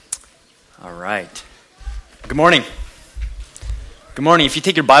All right. Good morning. Good morning. If you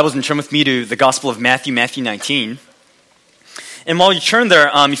take your Bibles and turn with me to the Gospel of Matthew 19. And while you turn there,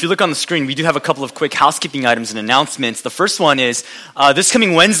 if you look on the screen, we do have a couple of quick housekeeping items and announcements. The first one is this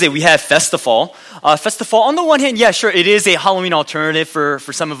coming Wednesday, we have Festival. Festival, on the one hand, yeah, sure, it is a Halloween alternative for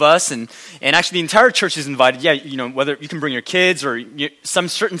some of us. And actually, the entire church is invited. Yeah, you know, whether you can bring your kids or some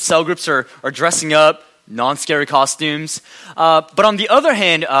certain cell groups are dressing up. Non-scary costumes. But on the other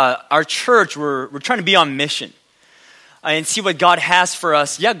hand, our church, we're trying to be on mission and see what God has for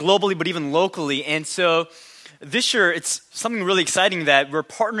us, yeah, globally, but even locally. And so this year, it's something really exciting that we're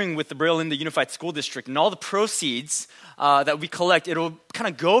partnering with the Braille Linda Unified School District, and all the proceeds that we collect, it'll kind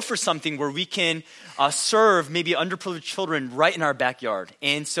of go for something where we can serve maybe underprivileged children right in our backyard.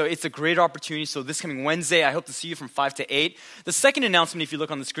 And so it's a great opportunity. So this coming Wednesday, I hope to see you from 5 to 8. The second announcement, if you look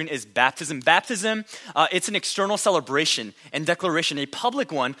on the screen, is baptism. Baptism, it's an external celebration and declaration, a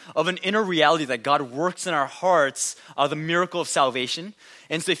public one of an inner reality that God works in our hearts, the miracle of salvation.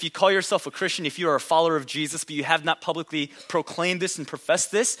 And so if you call yourself a Christian, if you are a follower of Jesus, but you have not publicly proclaimed this and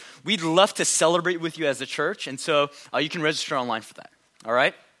professed this, we'd love to celebrate with you as a church. And so you can register online for that. All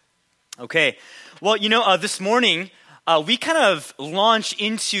right? Okay. Well, this morning, we kind of launched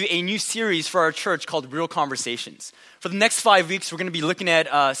into a new series for our church called Real Conversations. For the next 5 weeks, we're going to be looking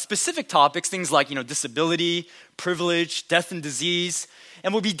at specific topics, things like, disability, privilege, death and disease.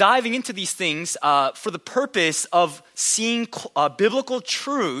 And we'll be diving into these things for the purpose of seeing biblical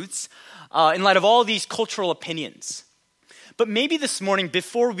truths in light of all these cultural opinions. But maybe this morning,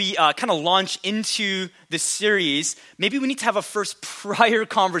 before we kind of launch into this series, maybe we need to have a first prior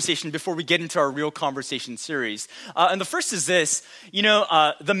conversation before we get into our Real Conversation series. And the first is this,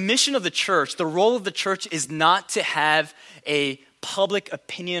 the mission of the church, the role of the church is not to have a public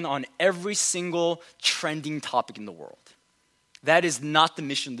opinion on every single trending topic in the world. That is not the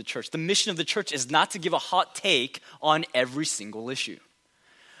mission of the church. The mission of the church is not to give a hot take on every single issue.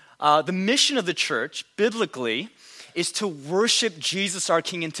 The mission of the church, biblically, is to worship Jesus our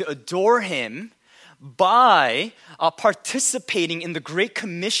King and to adore Him by participating in the great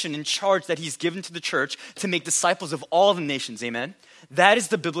commission and charge that He's given to the church to make disciples of all the nations, amen? That is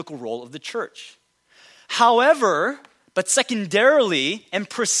the biblical role of the church. However, but secondarily, and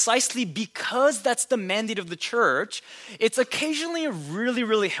precisely because that's the mandate of the church, it's occasionally really,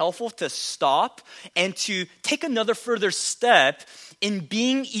 really helpful to stop and to take another further step in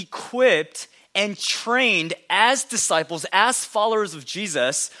being equipped and trained as disciples, as followers of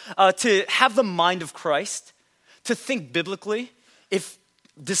Jesus, to have the mind of Christ, to think biblically, if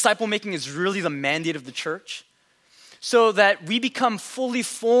disciple making is really the mandate of the church, so that we become fully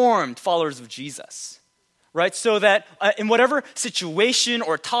formed followers of Jesus. Right? So that in whatever situation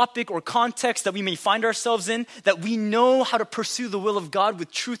or topic or context that we may find ourselves in, that we know how to pursue the will of God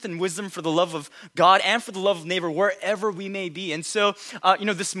with truth and wisdom for the love of God and for the love of neighbor, wherever we may be. And so,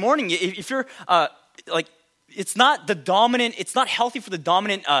 this morning, if you're it's not healthy for the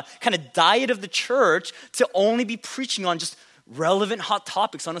dominant kind of diet of the church to only be preaching on just relevant hot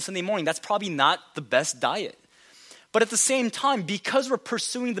topics on a Sunday morning. That's probably not the best diet. But at the same time, because we're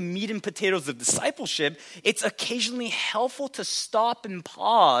pursuing the meat and potatoes of discipleship, it's occasionally helpful to stop and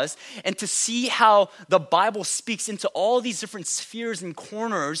pause and to see how the Bible speaks into all these different spheres and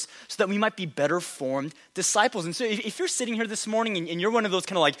corners so that we might be better formed disciples. And so if you're sitting here this morning and you're one of those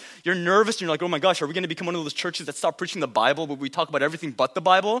kind of like, you're nervous and you're like, oh my gosh, are we going to become one of those churches that stop preaching the Bible where we talk about everything but the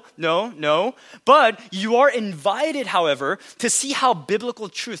Bible? No. But you are invited, however, to see how biblical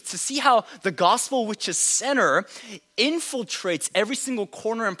truth, to see how the gospel, which is center, infiltrates every single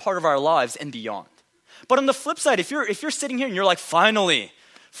corner and part of our lives and beyond. But on the flip side, if you're sitting here and you're like, finally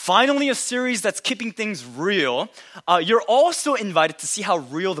a series that's keeping things real, you're also invited to see how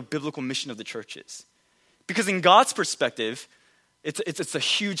real the biblical mission of the church is. Because in God's perspective, it's a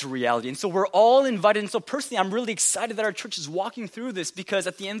huge reality. And so we're all invited. And so personally, I'm really excited that our church is walking through this because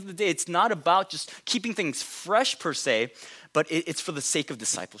at the end of the day, it's not about just keeping things fresh per se, but it's for the sake of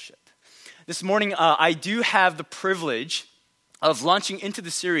discipleship. This morning, I do have the privilege of launching into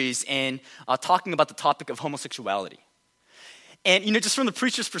the series and talking about the topic of homosexuality. And, just from the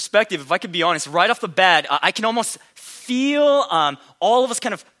preacher's perspective, if I could be honest, right off the bat, I can almost feel all of us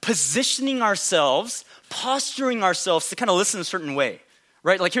kind of positioning ourselves, posturing ourselves to kind of listen a certain way,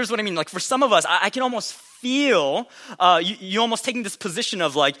 right? Like, here's what I mean. Like, for some of us, I can almost feel you almost taking this position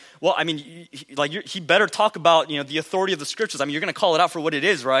of like, well, I mean, he better talk about, the authority of the scriptures. I mean, you're going to call it out for what it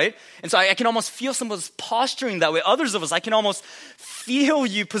is, right? And so I can almost feel some of us posturing that way. Others of us, I can almost feel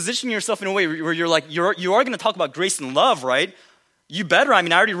you positioning yourself in a way where you're like, you are going to talk about grace and love, right? You better. I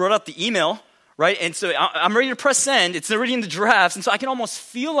mean, I already wrote out the email, right? And so I'm ready to press send. It's already in the drafts. And so I can almost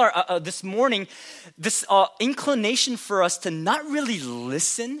feel this morning, this inclination for us to not really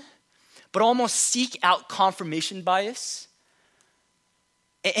listen, but almost seek out confirmation bias.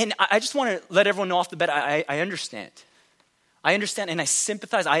 And I just want to let everyone know off the bat, I understand. I understand and I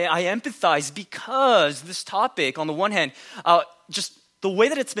sympathize. I empathize because this topic, on the one hand, just the way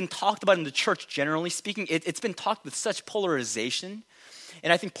that it's been talked about in the church, generally speaking, it's been talked with such polarization.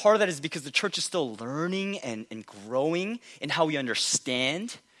 And I think part of that is because the church is still learning and growing in how we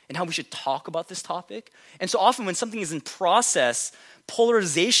understand and how we should talk about this topic. And so often when something is in process,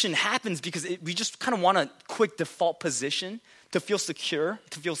 polarization happens because we just kind of want a quick default position to feel secure,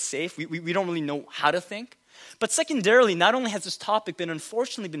 to feel safe. We don't really know how to think. But secondarily, not only has this topic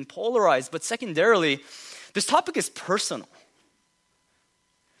unfortunately been polarized, but secondarily, this topic is personal.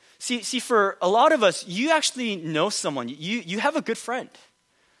 See, for a lot of us, you actually know someone, you have a good friend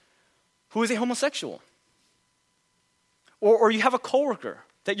who is a homosexual. Or you have a coworker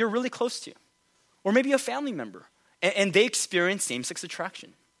that you're really close to. Or maybe a family member, and they experience same-sex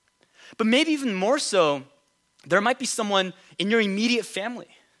attraction. But maybe even more so, there might be someone in your immediate family.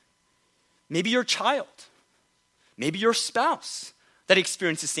 Maybe your child. Maybe your spouse that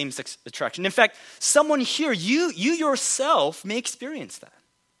experiences same-sex attraction. In fact, someone here, you yourself may experience that.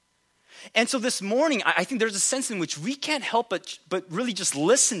 And so this morning, I think there's a sense in which we can't help but really just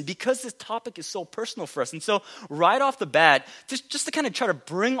listen because this topic is so personal for us. And so right off the bat, just to kind of try to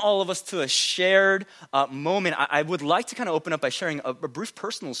bring all of us to a shared moment, I would like to kind of open up by sharing a brief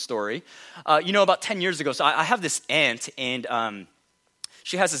personal story. About 10 years ago, so I have this aunt, and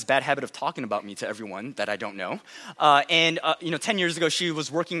she has this bad habit of talking about me to everyone that I don't know. 10 years ago, she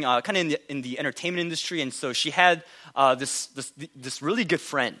was working kind of in the entertainment industry, and so she had this really good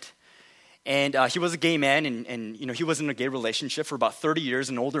friend. And he was a gay man, and he was in a gay relationship for about 30 years,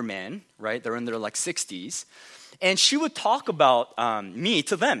 an older man, right? They're in their 60s. And she would talk about me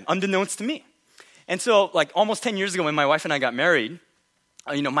to them, unbeknownst to me. And so almost 10 years ago when my wife and I got married,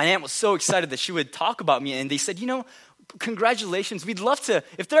 my aunt was so excited that she would talk about me, and they said, congratulations, we'd love to,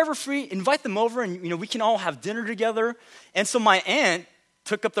 if they're ever free, invite them over, and we can all have dinner together. And so my aunt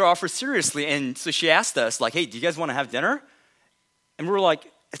took up their offer seriously, and so she asked us, hey, do you guys want to have dinner? And we were like,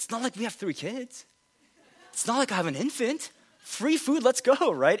 it's not like we have 3 kids. It's not like I have an infant. Free food, let's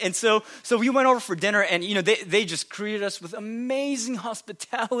go, right? And so we went over for dinner, and they just greeted us with amazing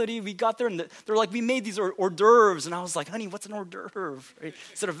hospitality. We got there, and they're like, we made these hors d'oeuvres, and I was like, honey, what's an hors d'oeuvre? Right?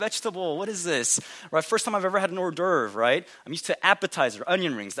 Is it a vegetable? What is this? Right? First time I've ever had an hors d'oeuvre, right? I'm used to appetizer,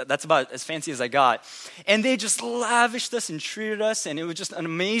 onion rings. That's about as fancy as I got. And they just lavished us and treated us, and it was just an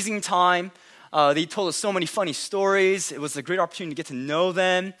amazing time. They told us so many funny stories. It was a great opportunity to get to know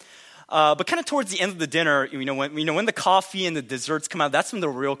them. But kind of towards the end of the dinner, when the coffee and the desserts come out, that's when the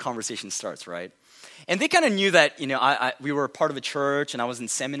real conversation starts, right? And they kind of knew that, we were part of a church, and I was in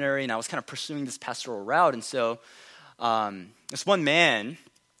seminary, and I was kind of pursuing this pastoral route. And so this one man,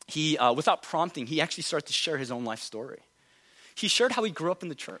 he, without prompting, he actually started to share his own life story. He shared how he grew up in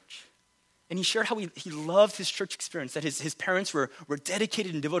the church. And he shared how he loved his church experience, that his parents were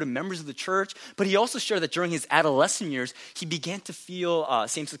dedicated and devoted members of the church. But he also shared that during his adolescent years, he began to feel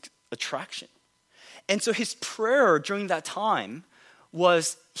same-sex attraction. And so his prayer during that time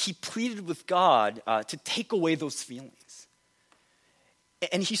was he pleaded with God to take away those feelings.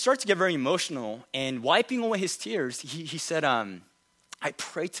 And he started to get very emotional. And wiping away his tears, he said, I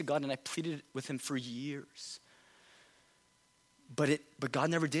prayed to God and I pleaded with him for years. But God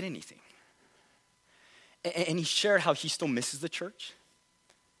never did anything. And he shared how he still misses the church,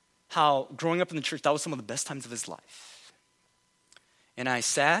 how growing up in the church, that was some of the best times of his life. And I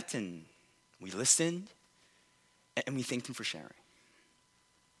sat and we listened and we thanked him for sharing.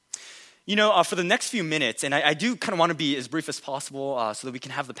 For the next few minutes, and I do kind of want to be as brief as possible so that we can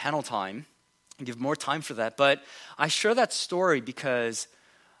have the panel time and give more time for that. But I share that story because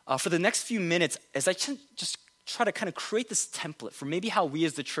for the next few minutes, as I just try to kind of create this template for maybe how we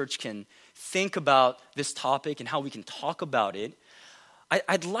as the church can think about this topic and how we can talk about it,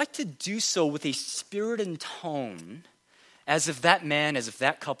 I'd like to do so with a spirit and tone as if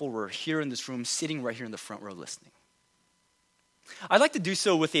that couple were here in this room, sitting right here in the front row listening. I'd like to do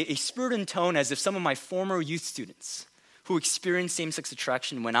so with a spirit and tone as if some of my former youth students who experienced same-sex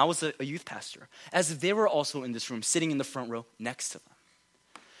attraction when I was a youth pastor, as if they were also in this room, sitting in the front row next to them.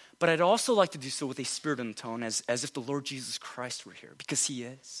 But I'd also like to do so with a spirit and tone as if the Lord Jesus Christ were here, because he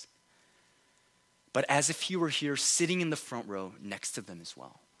is. But as if he were here sitting in the front row next to them as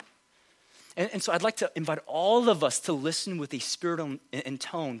well. And so I'd like to invite all of us to listen with a spirit and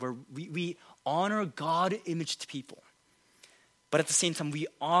tone where we honor God-imaged people. But at the same time, we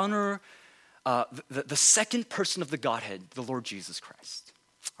honor the second person of the Godhead, the Lord Jesus Christ.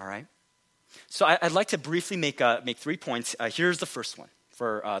 All right? So I'd like to briefly make 3 points. Here's the first one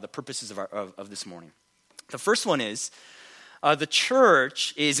for the purposes of this morning. The first one is the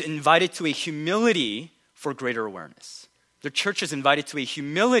church is invited to a humility for greater awareness. The church is invited to a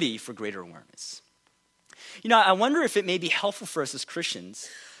humility for greater awareness. I wonder if it may be helpful for us as Christians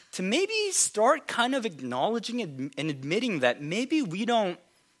to maybe start kind of acknowledging and admitting that maybe we don't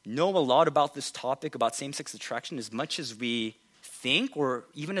know a lot about this topic, about same-sex attraction, as much as we think or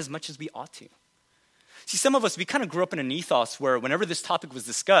even as much as we ought to. See, some of us, we kind of grew up in an ethos where whenever this topic was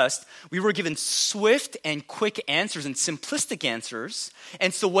discussed, we were given swift and quick answers and simplistic answers.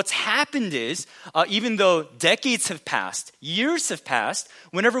 And so what's happened is, even though decades have passed, years have passed,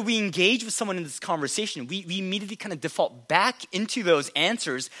 whenever we engage with someone in this conversation, we immediately kind of default back into those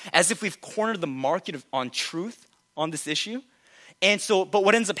answers as if we've cornered the market on truth on this issue. And so, but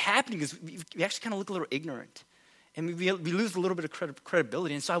what ends up happening is we actually kind of look a little ignorant. And we lose a little bit of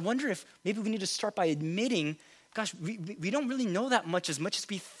credibility. And so I wonder if maybe we need to start by admitting, gosh, we don't really know that much as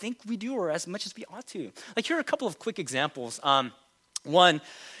we think we do or as much as we ought to. Like, here are a couple of quick examples. One,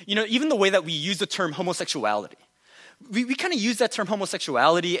 even the way that we use the term homosexuality. We kind of use that term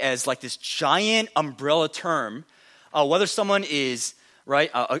homosexuality as like this giant umbrella term, whether someone is,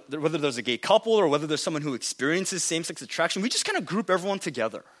 right, whether there's a gay couple or whether there's someone who experiences same-sex attraction, we just kind of group everyone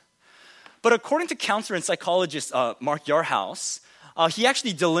together. But according to counselor and psychologist Mark Yarhouse, he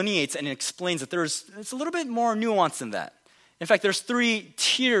actually delineates and explains that it's a little bit more nuanced than that. In fact, there's 3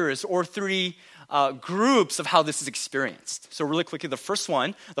 tiers or 3 groups of how this is experienced. So really quickly, the first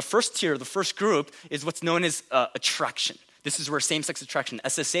tier, the first group is what's known as attraction. This is where same-sex attraction,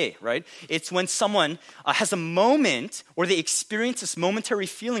 SSA, right? It's when someone has a moment where they experience this momentary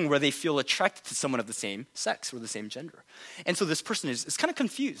feeling where they feel attracted to someone of the same sex or the same gender. And so this person is kind of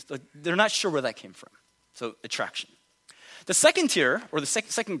confused. Like, they're not sure where that came from. So attraction. The second tier, or the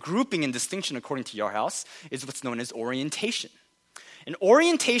second grouping and distinction according to Yarhouse, is what's known as orientation. And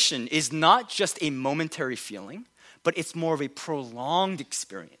orientation is not just a momentary feeling, but it's more of a prolonged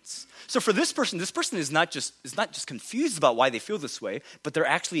experience. So for this person is not just confused about why they feel this way, but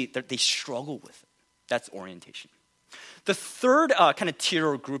they struggle with it. That's orientation. The third kind of tier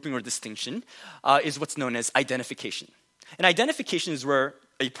or grouping or distinction is what's known as identification. And identification is where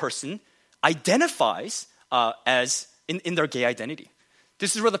a person identifies as in their gay identity.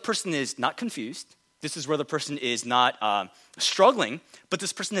 This is where the person is not confused. This is where the person is not struggling, but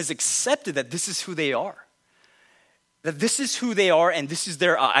this person has accepted that this is who they are. That this is who they are and this is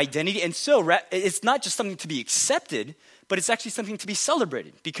their identity. And so it's not just something to be accepted, but it's actually something to be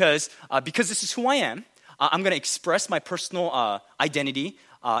celebrated. Because this is who I am, I'm going to express my personal identity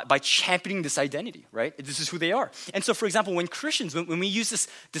by championing this identity, right? This is who they are. And so, for example, when Christians, when we use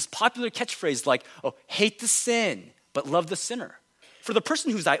this popular catchphrase like, hate the sin, but love the sinner. For the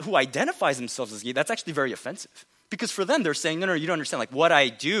person who identifies themselves as gay, that's actually very offensive. Because for them, they're saying, no, you don't understand. Like, what I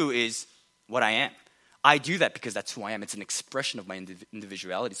do is what I am. I do that because that's who I am. It's an expression of my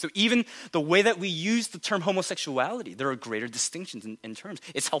individuality. So even the way that we use the term homosexuality, there are greater distinctions in terms.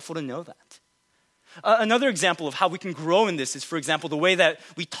 It's helpful to know that. Another example of how we can grow in this is, for example, the way that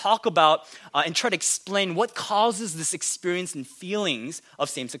we talk about and try to explain what causes this experience and feelings of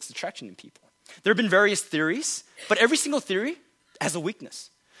same-sex attraction in people. There have been various theories, but every single theory has a weakness.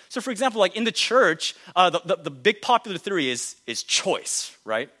 So for example, like in the church, the big popular theory is choice,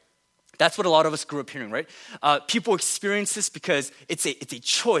 right? That's what a lot of us grew up hearing, right? People experience this because it's a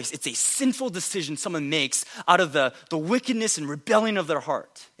choice. It's a sinful decision someone makes out of the wickedness and rebellion of their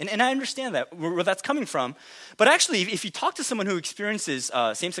heart. And I understand that, where that's coming from. But actually, if you talk to someone who experiences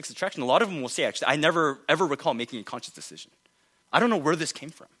same-sex attraction, a lot of them will say, actually, I never ever recall making a conscious decision. I don't know where this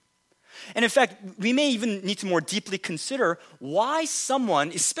came from. And in fact, we may even need to more deeply consider why someone,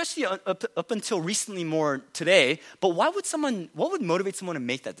 especially up until recently more today, but what would motivate someone to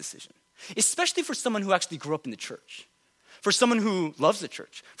make that decision? Especially for someone who actually grew up in the church, for someone who loves the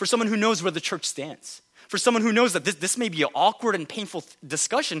church, for someone who knows where the church stands, for someone who knows that this may be an awkward and painful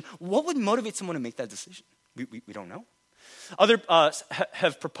discussion. What would motivate someone to make that decision? We don't know. Others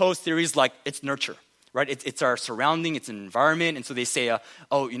have proposed theories like it's nurture, right? It's our surrounding, it's an environment, and so they say,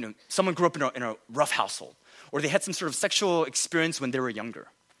 someone grew up in a rough household, or they had some sort of sexual experience when they were younger.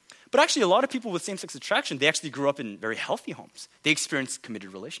 But actually, a lot of people with same-sex attraction, they actually grew up in very healthy homes. They experienced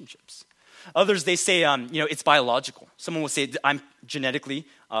committed relationships. Others, they say, it's biological. Someone will say, I'm genetically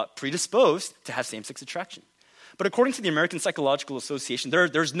predisposed to have same-sex attraction. But according to the American Psychological Association,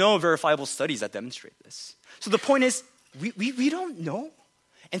 there's no verifiable studies that demonstrate this. So the point is, we don't know.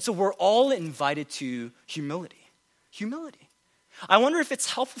 And so we're all invited to humility. Humility. I wonder if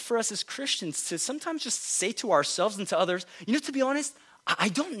it's helpful for us as Christians to sometimes just say to ourselves and to others, to be honest, I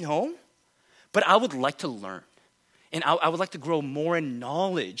don't know, but I would like to learn. And I would like to grow more in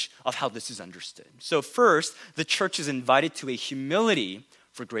knowledge of how this is understood. So first, the church is invited to a humility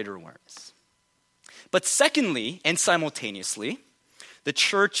for greater awareness. But secondly, and simultaneously, the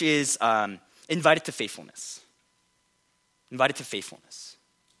church is invited to faithfulness. Invited to faithfulness.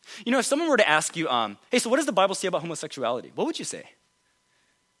 If someone were to ask you, hey, so what does the Bible say about homosexuality? What would you say?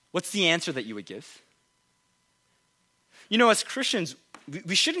 What's the answer that you would give? As Christians,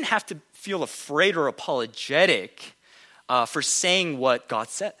 we shouldn't have to feel afraid or apologetic for saying what God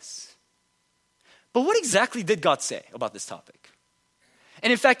says. But what exactly did God say about this topic?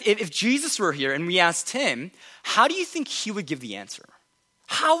 And in fact, if Jesus were here and we asked him, how do you think he would give the answer?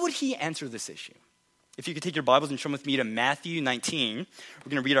 How would he answer this issue? If you could take your Bibles and turn with me to Matthew 19, we're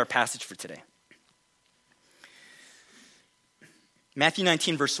going to read our passage for today. Matthew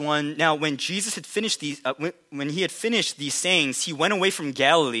 19, verse 1. Now, when Jesus had finished when he had finished these sayings, he went away from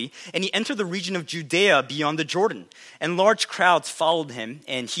Galilee, and he entered the region of Judea beyond the Jordan. And large crowds followed him,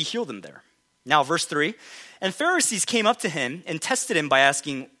 and he healed them there. Now, verse 3. And Pharisees came up to him and tested him by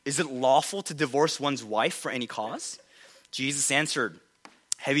asking, is it lawful to divorce one's wife for any cause? Jesus answered,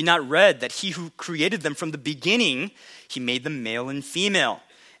 have you not read that he who created them from the beginning, he made them male and female,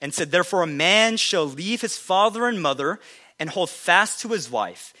 and said, therefore a man shall leave his father and mother and hold fast to his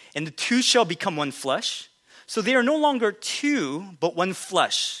wife, and the two shall become one flesh. So they are no longer two, but one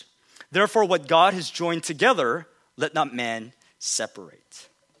flesh. Therefore what God has joined together, let not man separate.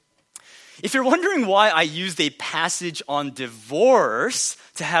 If you're wondering why I used a passage on divorce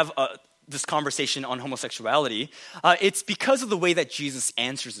to have this conversation on homosexuality, it's because of the way that Jesus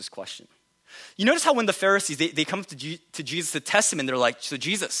answers this question. You notice how when the Pharisees, they come up to Jesus to test him, and they're like, so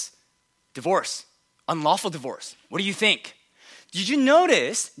Jesus, divorce, unlawful divorce, what do you think? Did you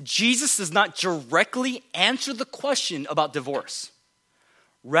notice Jesus does not directly answer the question about divorce?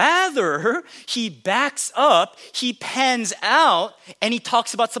 Rather, he backs up, he pans out, and he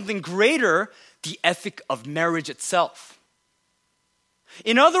talks about something greater, the ethic of marriage itself.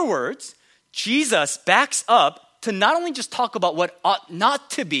 In other words, Jesus backs up to not only just talk about what ought not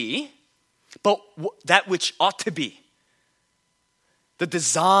to be, but that which ought to be. The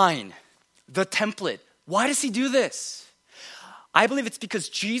design, the template. Why does he do this? I believe it's because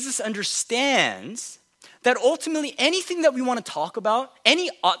Jesus understands that ultimately anything that we want to talk about,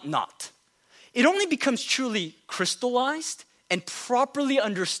 any ought not, it only becomes truly crystallized and properly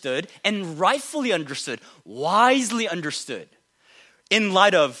understood and rightfully understood, wisely understood in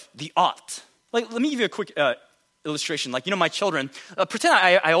light of the ought. Like, let me give you a quick illustration. Like, my children, pretend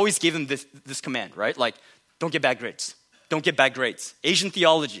I always gave them this command, right? Like, don't get bad grades. Don't get bad grades. Asian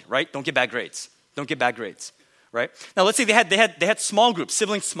theology, right? Don't get bad grades. Don't get bad grades. Right? Now, let's say they had small groups,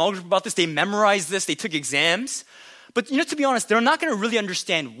 siblings small group about this. They memorized this. They took exams. But, to be honest, they're not going to really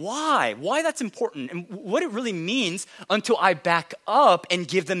understand why that's important and what it really means until I back up and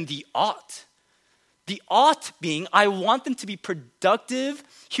give them the ought. The ought being, I want them to be productive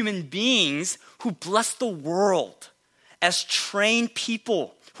human beings who bless the world as trained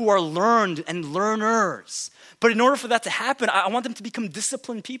people who are learned and learners. But in order for that to happen, I want them to become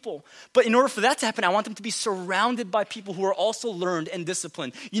disciplined people. But in order for that to happen, I want them to be surrounded by people who are also learned and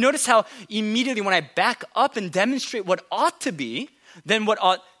disciplined. You notice how immediately when I back up and demonstrate what ought to be, then what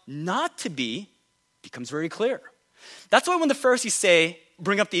ought not to be becomes very clear. That's why when the Pharisees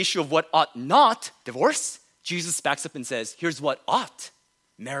bring up the issue of what ought not, divorce, Jesus backs up and says, here's what ought,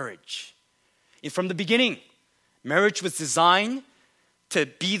 marriage. And from the beginning, marriage was designed to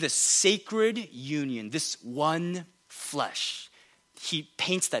be the sacred union, this one flesh. He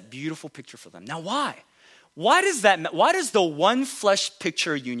paints that beautiful picture for them. Now why? Why does the one flesh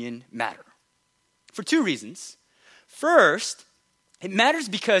picture union matter? For two reasons. First, it matters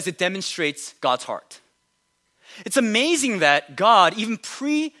because it demonstrates God's heart. It's amazing that God, even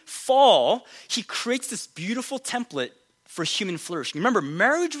pre-fall, he creates this beautiful template for human flourishing. Remember,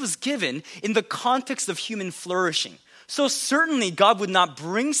 marriage was given in the context of human flourishing. So certainly God would not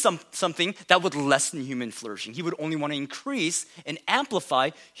bring something that would lessen human flourishing. He would only want to increase and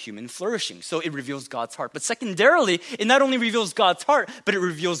amplify human flourishing. So it reveals God's heart. But secondarily, it not only reveals God's heart, but it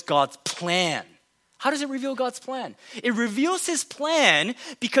reveals God's plan. How does it reveal God's plan? It reveals his plan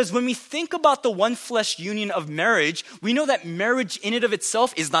because when we think about the one flesh union of marriage, we know that marriage in and of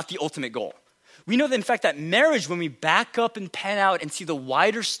itself is not the ultimate goal. We know that in fact that marriage, when we back up and pan out and see the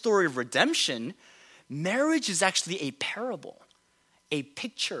wider story of redemption, marriage is actually a parable, a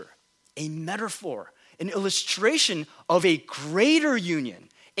picture, a metaphor, an illustration of a greater union,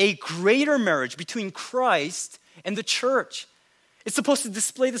 a greater marriage between Christ and the church. It's supposed to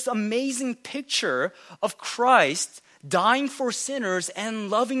display this amazing picture of Christ dying for sinners and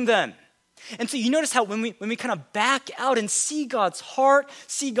loving them. And so you notice how when we kind of back out and see God's heart,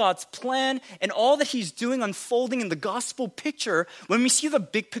 see God's plan, and all that he's doing unfolding in the gospel picture, when we see the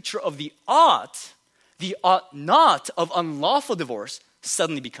big picture of the ought not of unlawful divorce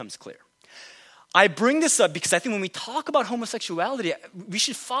suddenly becomes clear. I bring this up because I think when we talk about homosexuality, we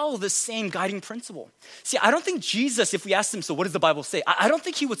should follow the same guiding principle. See, I don't think Jesus, if we asked him, so what does the Bible say? I don't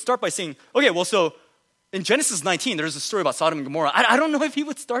think he would start by saying, okay, well, so in Genesis 19, there's a story about Sodom and Gomorrah. I don't know if he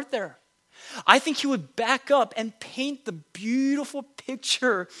would start there. I think he would back up and paint the beautiful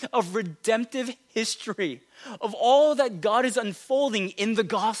picture of redemptive history, of all that God is unfolding in the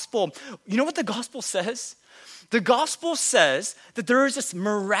gospel. You know what the gospel says? The gospel says that there is this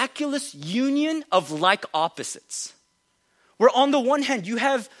miraculous union of like opposites. Where on the one hand, you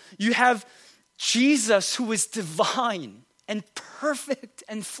have Jesus who is divine and perfect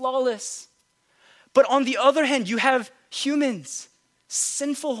and flawless. But on the other hand, you have humans,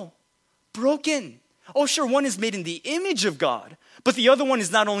 sinful, broken. Oh, sure, one is made in the image of God, but the other one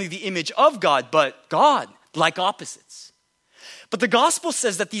is not only the image of God, but God, like opposites. But the gospel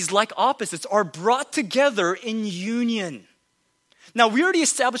says that these like opposites are brought together in union. Now, we already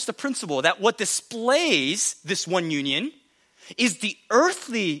established the principle that what displays this one union is the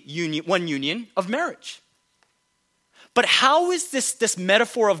earthly union of marriage. But how is this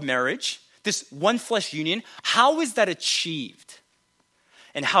metaphor of marriage, this one flesh union, how is that achieved?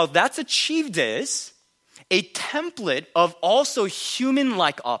 And how that's achieved is a template of also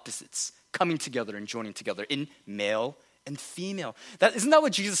human-like opposites coming together and joining together in male and female. Isn't that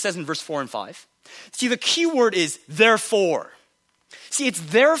what Jesus says in verse 4 and 5? See, the key word is therefore. See, it's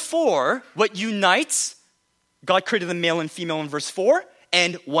therefore what unites God created the male and female in verse 4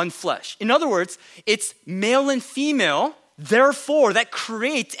 and one flesh. In other words, it's male and female, therefore, that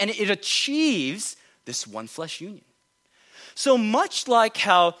creates and it achieves this one flesh union. So much like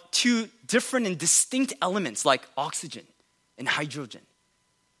how two different and distinct elements like oxygen and hydrogen,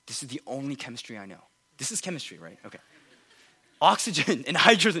 this is the only chemistry I know. This is chemistry, right? Okay. Oxygen and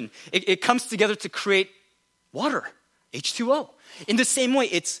hydrogen, it comes together to create water, H2O. In the same way,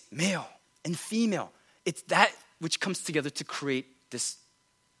 it's male and female. It's that which comes together to create this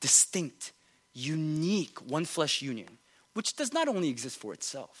distinct, unique one flesh union, which does not only exist for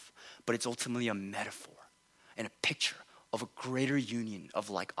itself, but it's ultimately a metaphor and a picture of a greater union of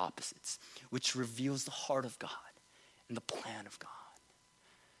like opposites, which reveals the heart of God and the plan of God.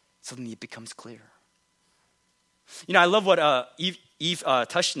 Suddenly it becomes clear. You know, I love what Eve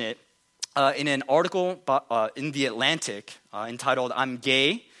touched on it in an article in The Atlantic entitled, "I'm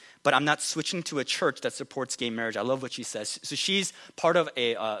Gay, but I'm not switching to a church that supports gay marriage." I love what she says. So she's part of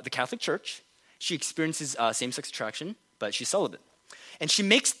the Catholic Church. She experiences same-sex attraction, but she's celibate. And she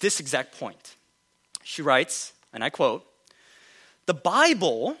makes this exact point. She writes, and I quote, "The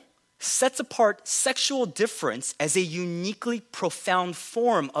Bible sets apart sexual difference as a uniquely profound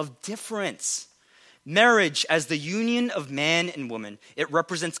form of difference. Marriage as the union of man and woman, it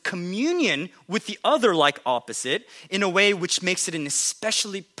represents communion with the other like opposite in a way which makes it an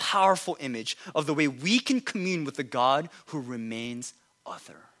especially powerful image of the way we can commune with the God who remains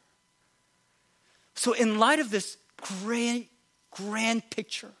other." So in light of this great, grand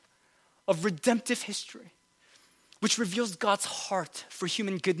picture of redemptive history, which reveals God's heart for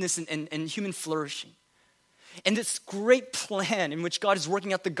human goodness and human flourishing, and this great plan in which God is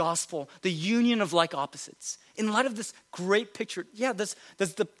working out the gospel, the union of like opposites. In light of this great picture,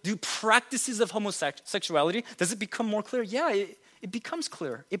 do practices of homosexuality, does it become more clear? Yeah, it becomes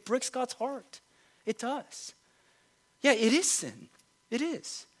clear. It breaks God's heart. It does. Yeah, it is sin. It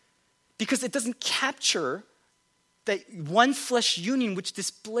is. Because it doesn't capture that one flesh union which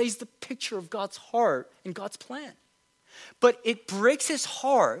displays the picture of God's heart and God's plan. But it breaks his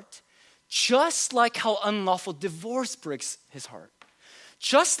heart just like how unlawful divorce breaks his heart.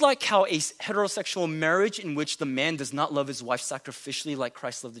 Just like how a heterosexual marriage in which the man does not love his wife sacrificially like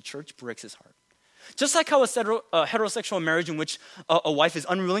Christ loved the church breaks his heart. Just like how a heterosexual marriage in which a wife is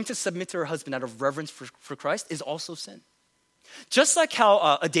unwilling to submit to her husband out of reverence for Christ is also sin. Just like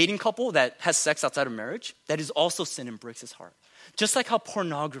how a dating couple that has sex outside of marriage, that is also sin and breaks his heart. Just like how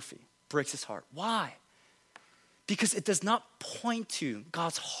pornography breaks his heart. Why? Because it does not point to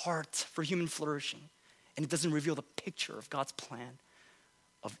God's heart for human flourishing. And it doesn't reveal the picture of God's plan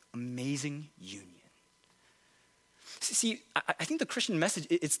of amazing union. See, I think the Christian message,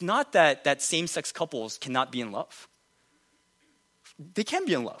 it's not that same-sex couples cannot be in love. They can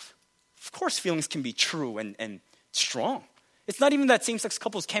be in love. Of course, feelings can be true and strong. It's not even that same-sex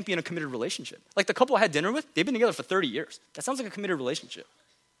couples can't be in a committed relationship. Like the couple I had dinner with, they've been together for 30 years. That sounds like a committed relationship.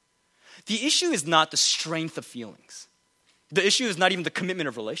 The issue is not the strength of feelings. The issue is not even the commitment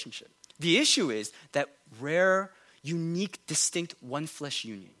of relationship. The issue is that rare, unique, distinct one-flesh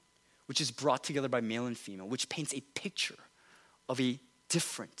union, which is brought together by male and female, which paints a picture of a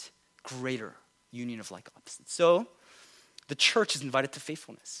different, greater union of like opposites. So, the church is invited to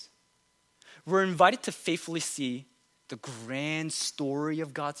faithfulness. We're invited to faithfully see the grand story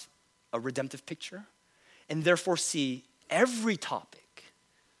of God's redemptive picture, and therefore see every topic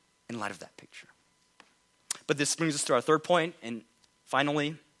in light of that picture. But this brings us to our third point, and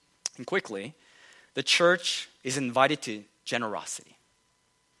finally, and quickly, the church is invited to generosity.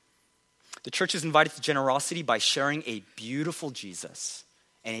 The church is invited to generosity by sharing a beautiful Jesus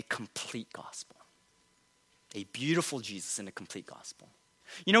and a complete gospel. A beautiful Jesus and a complete gospel.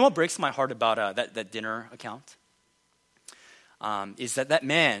 You know what breaks my heart about that dinner account? Is that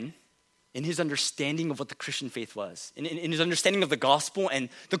man, in his understanding of what the Christian faith was, in his understanding of the gospel, and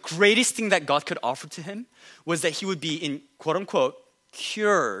the greatest thing that God could offer to him was that he would be, in quote unquote,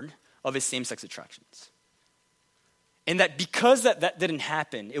 cured of his same-sex attractions. And that because that didn't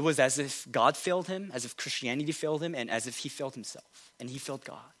happen, it was as if God failed him, as if Christianity failed him, and as if he failed himself, and he failed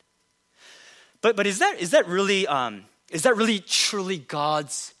God. But is that really truly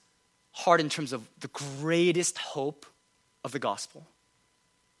God's heart in terms of the greatest hope of the gospel?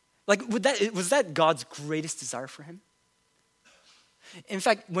 Like, was that God's greatest desire for him? In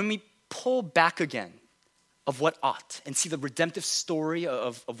fact, when we pull back again of what ought and see the redemptive story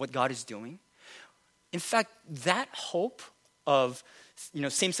of what God is doing, in fact, that hope of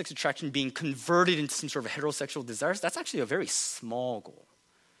same-sex attraction being converted into some sort of heterosexual desires, that's actually a very small goal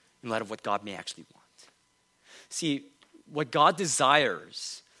in light of what God may actually want. See, what God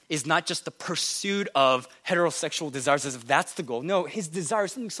desires is not just the pursuit of heterosexual desires as if that's the goal. No, his desire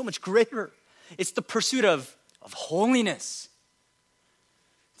is something so much greater. It's the pursuit of holiness.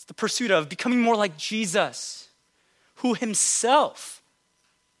 It's the pursuit of becoming more like Jesus, who himself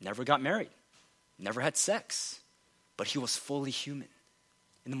never got married, never had sex, but he was fully human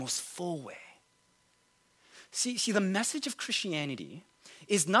in the most full way. See, the message of Christianity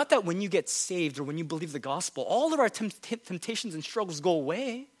is not that when you get saved or when you believe the gospel, all of our temptations and struggles go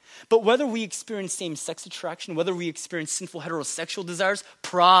away. But whether we experience same-sex attraction, whether we experience sinful heterosexual desires,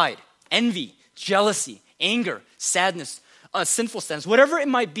 pride, envy, jealousy, anger, sadness, sinful sadness, whatever it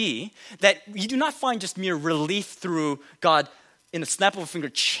might be, that you do not find just mere relief through God in a snap of a finger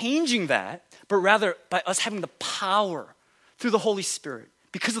changing that, but rather by us having the power through the Holy Spirit,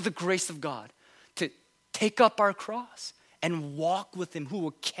 because of the grace of God, to take up our cross and walk with him who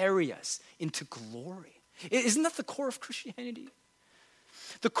will carry us into glory. Isn't that the core of Christianity?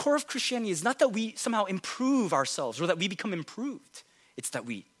 The core of Christianity is not that we somehow improve ourselves or that we become improved. It's that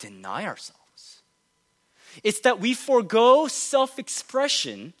we deny ourselves. It's that we forego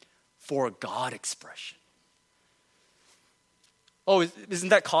self-expression for God expression. Oh, isn't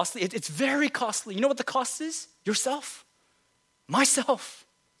that costly? It's very costly. You know what the cost is? Yourself. Myself.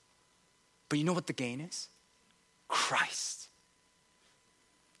 But you know what the gain is? Christ.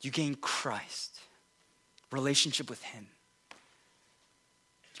 You gain Christ, relationship with him.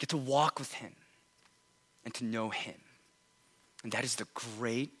 You get to walk with him and to know him. And that is the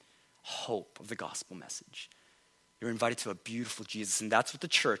great hope of the gospel message. You're invited to a beautiful Jesus, and that's what the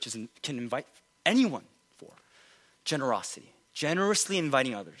church can invite anyone for. Generosity, generously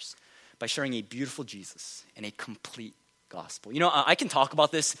inviting others by sharing a beautiful Jesus and a complete gospel. I can talk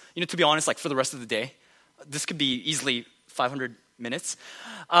about this, to be honest, like for the rest of the day. This could be easily 500 minutes.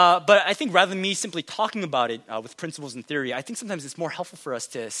 But I think rather than me simply talking about it with principles and theory, I think sometimes it's more helpful for us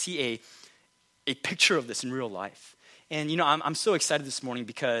to see a picture of this in real life. And, I'm so excited this morning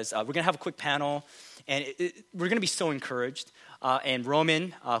because we're going to have a quick panel, and we're going to be so encouraged. And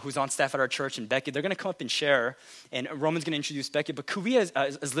Roman, who's on staff at our church, and Becky, they're going to come up and share. And Roman's going to introduce Becky. But could we,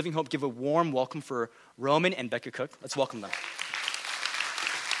 as Living Hope, give a warm welcome for Roman and Becca Cook? Let's welcome them.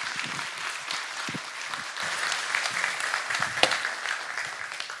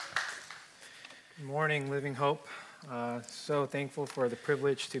 Good morning, Living Hope. So thankful for the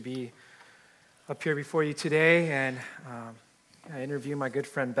privilege to be up here before you today and I interview my good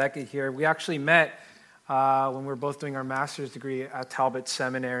friend Beckett here. We actually met when we were both doing our master's degree at Talbot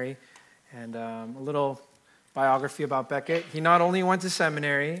Seminary. And a little biography about Beckett. He not only went to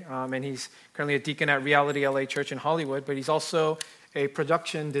seminary, and he's currently a deacon at Reality LA Church in Hollywood, but he's also a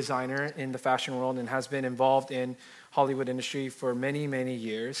production designer in the fashion world and has been involved in Hollywood industry for many, many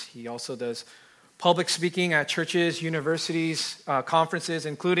years. He also does public speaking at churches, universities, conferences,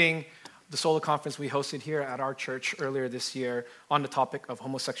 including the solo conference we hosted here at our church earlier this year on the topic of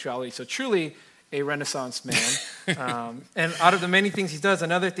homosexuality. So truly a Renaissance man. And out of the many things he does,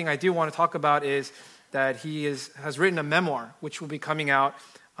 another thing I do want to talk about is that he has written a memoir, which will be coming out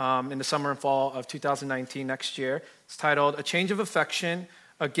in the summer and fall of 2019 next year. It's titled A Change of Affection,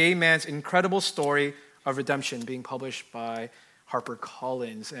 A Gay Man's Incredible Story of Redemption, being published by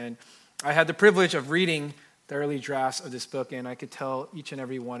HarperCollins. And I had the privilege of reading the early drafts of this book, and I could tell each and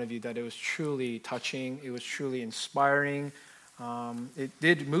every one of you that it was truly touching, it was truly inspiring. It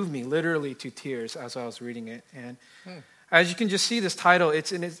did move me literally to tears as I was reading it. And as you can just see this title,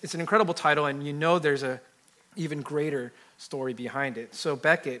 it's an incredible title, and you know there's a even greater story behind it. So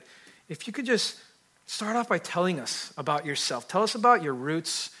Beckett, if you could just start off by telling us about yourself. Tell us about your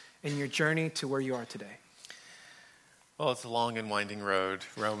roots and your journey to where you are today. Well, it's a long and winding road,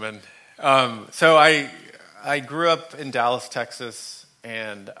 Roman. So I grew up in Dallas, Texas,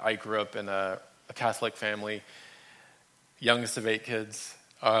 and I grew up in a Catholic family, youngest of 8 kids.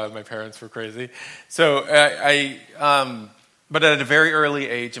 My parents were crazy. So but at a very early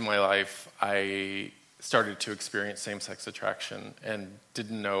age in my life, I started to experience same-sex attraction and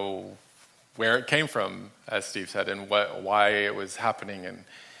didn't know where it came from, as Steve said, and why it was happening. And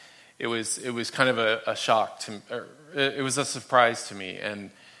it was kind of a shock to me. It was a surprise to me,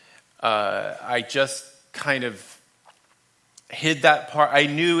 and I just kind of hid that part. I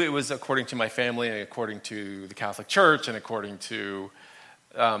knew it was according to my family and according to the Catholic Church and according to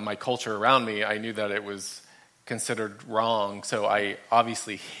my culture around me. I knew that it was considered wrong, so I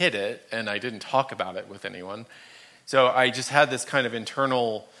obviously hid it, and I didn't talk about it with anyone. So I just had this kind of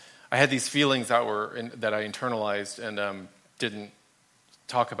I had these feelings that I internalized and didn't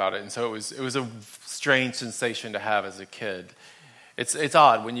talk about it. And so it was a strange sensation to have as a kid. It's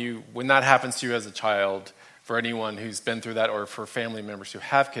odd when that happens to you as a child. For anyone who's been through that, or for family members who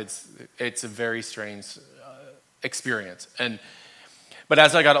have kids, it's a very strange experience. But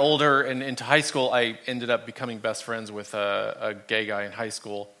as I got older and into high school, I ended up becoming best friends with a gay guy in high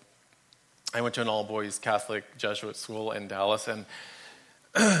school. I went to an all-boys Catholic Jesuit school in Dallas, and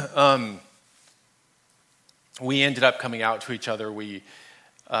we ended up coming out to each other.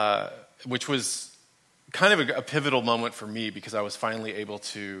 Which was kind of a pivotal moment for me, because I was finally able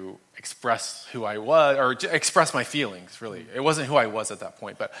to express who I was, or express my feelings, really. It wasn't who I was at that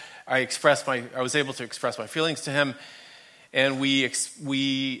point, but I was able to express my feelings to him, and we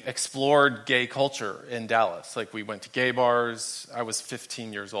explored gay culture in Dallas. Like, we went to gay bars. I was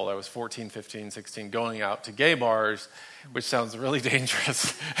 15 years old. I was 14, 15, 16, going out to gay bars, which sounds really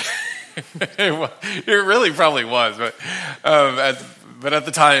dangerous. It really probably was, but at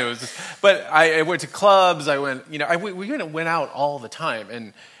the time, it was just, but I went to clubs. I went, we went out all the time,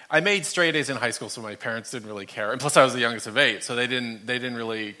 and I made straight A's in high school, so my parents didn't really care. And plus, I was the youngest of 8, so they didn't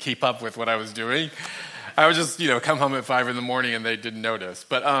really keep up with what I was doing. I would just, come home at 5 in the morning, and they didn't notice.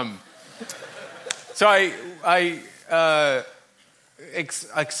 But so I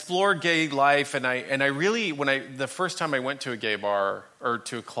explored gay life, and I really, the first time I went to a gay bar or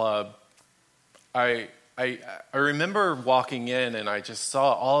to a club, I remember walking in, and I just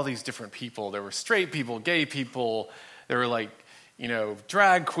saw all these different people. There were straight people, gay people. There were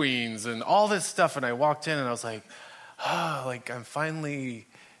drag queens and all this stuff. And I walked in, and I was like, I'm finally,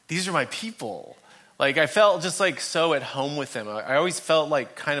 these are my people. I felt just so at home with them. I always felt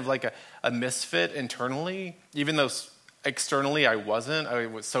kind of like a misfit internally, even though externally I wasn't. I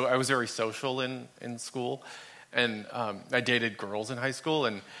was very social in school, and I dated girls in high school,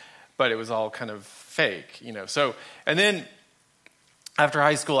 but it was all kind of fake, So, and then after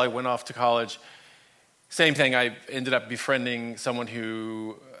high school, I went off to college. Same thing. I ended up befriending someone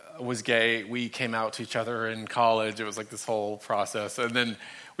who was gay. We came out to each other in college. It was this whole process. And then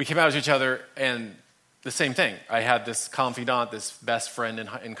we came out to each other, and the same thing. I had this confidant, this best friend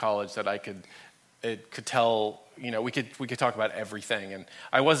in college that it could tell, we could talk about everything. And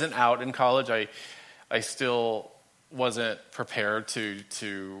I wasn't out in college. I still wasn't prepared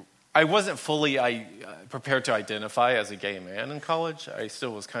I wasn't fully prepared to identify as a gay man in college. I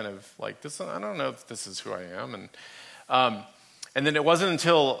still was kind of this. I don't know if this is who I am. And then it wasn't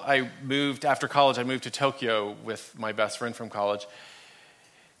until after college, I moved to Tokyo with my best friend from college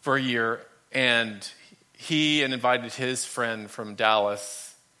for a year, and he invited his friend from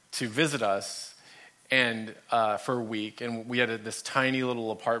Dallas to visit us, and for a week. And we had this tiny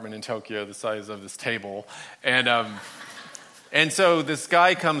little apartment in Tokyo, the size of this table, And so this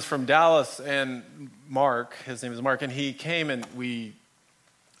guy comes from Dallas, and Mark, his name is Mark, and he came, and we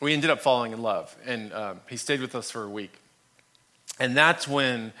ended up falling in love. And he stayed with us for a week. And that's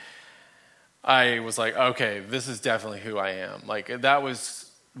when I was like, okay, this is definitely who I am. That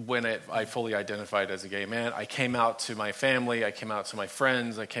was I fully identified as a gay man. I came out to my family, I came out to my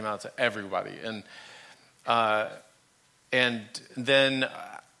friends, I came out to everybody. And then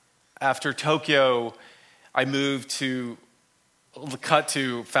after Tokyo, I moved to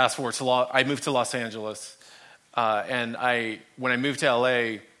I moved to Los Angeles. And when I moved to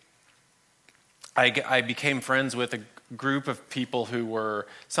LA, I became friends with a group of people who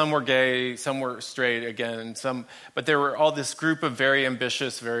some were gay, some were straight again, but there were all this group of very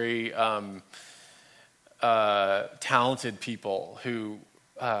ambitious, very talented people who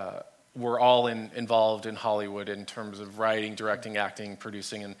were all involved in Hollywood in terms of writing, directing, acting,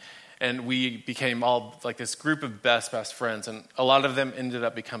 producing, and we became all like this group of best friends, and a lot of them ended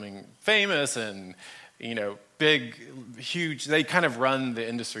up becoming famous and, big, huge. They kind of run the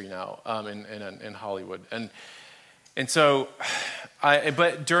industry now in Hollywood, and so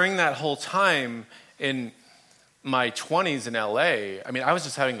but during that whole time in my 20s in LA, I was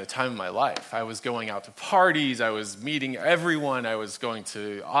just having the time of my life. I was going out to parties, I was meeting everyone, I was going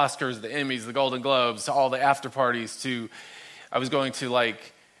to Oscars, the Emmys, the Golden Globes, to all the after parties, I was going to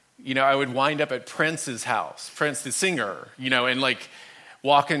I would wind up at Prince's house, Prince the singer, and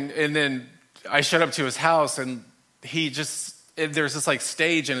walking, and then I showed up to his house, and there's this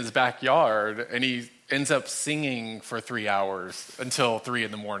stage in his backyard, and he ends up singing for 3 hours until 3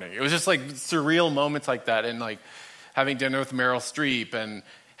 a.m. It was just surreal moments like that, and having dinner with Meryl Streep and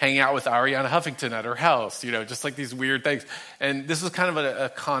hanging out with Ariana Huffington at her house, just these weird things. And this was kind of a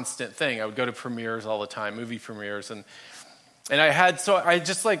constant thing. I would go to premieres all the time, movie premieres, and I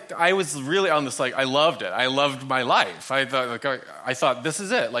was really on this, I loved it. I loved my life. I thought this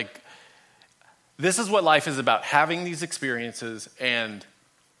is it. This is what life is about, having these experiences and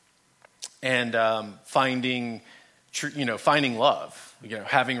finding love,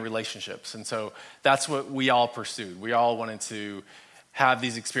 having relationships. And so that's what we all pursued. We all wanted to have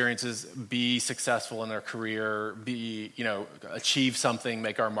these experiences, be successful in our career, achieve something,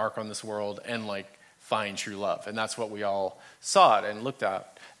 make our mark on this world, and find true love. And that's what we all sought and looked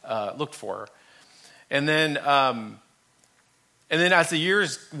for. And then as the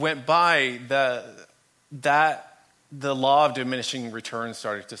years went by, the law of diminishing returns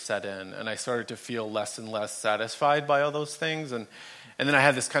started to set in, and I started to feel less and less satisfied by all those things. And then I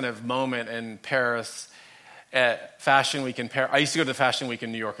had this kind of moment in Paris at Fashion Week in Paris. I used to go to the Fashion Week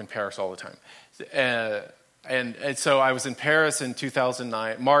in New York and Paris all the time. And so I was in Paris in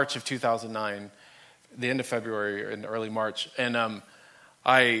 2009, March of 2009, the end of February and early March. And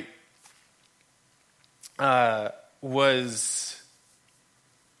I went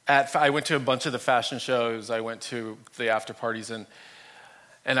to a bunch of the fashion shows. I went to the after parties, and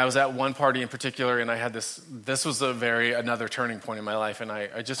I was at one party in particular, and I had this was another turning point in my life, and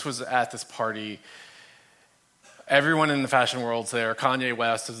I just was at this party. Everyone in the fashion world's there. Kanye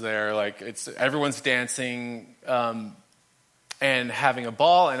West is there. Everyone's dancing and having a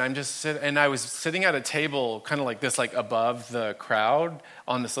ball, and I was sitting at a table kind of like this, above the crowd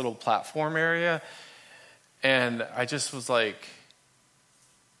on this little platform area, and I just was like,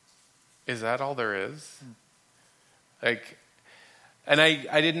 is that all there is? And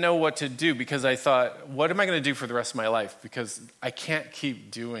I didn't know what to do, because I thought, what am I going to do for the rest of my life? Because I can't keep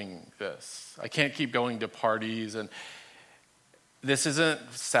doing this. I can't keep going to parties, and this isn't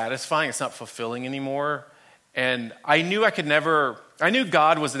satisfying. It's not fulfilling anymore. And I knew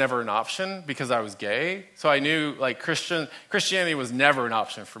God was never an option because I was gay. So I knew Christianity was never an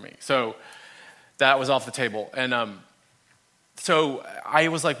option for me. So that was off the table. And so I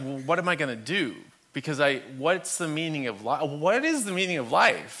was like, well, what am I going to do? Because what's the meaning of life? What is the meaning of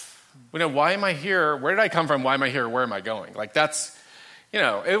life? Why am I here? Where did I come from? Why am I here? Where am I going?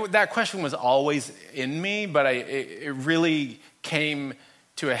 That question was always in me, but it really came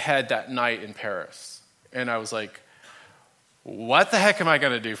to a head that night in Paris. And I was like, what the heck am I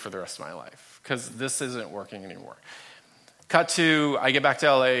going to do for the rest of my life? Because this isn't working anymore. Cut to, I get back to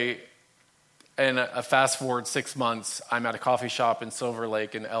LA, and a fast forward 6 months, I'm at a coffee shop in Silver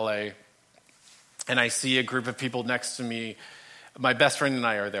Lake in LA, and I see a group of people next to me. My best friend and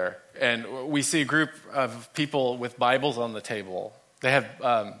I are there, and we see a group of people with Bibles on the table. They have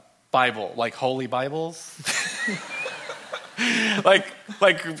holy Bibles.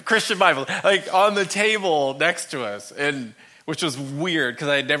 like Christian Bible, on the table next to us, and which was weird because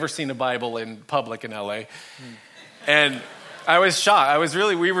I had never seen a Bible in public in LA, and I was shocked.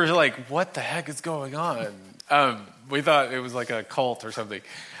 We were like, what the heck is going on? We thought it was like a cult or something,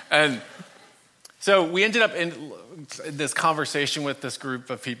 and so we ended up in this conversation with this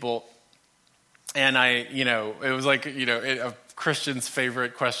group of people, and it was a Christian's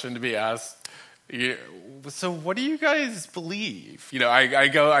favorite question to be asked. So what do you guys believe?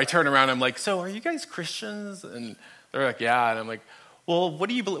 I turn around, I'm like, so are you guys Christians? And they're like, yeah. And I'm like, well, what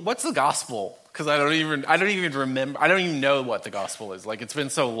do you believe? What's the gospel? Because I don't even remember. I don't even know what the gospel is. Like, it's been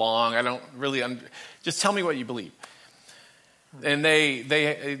so long. I don't really. Just tell me what you believe. And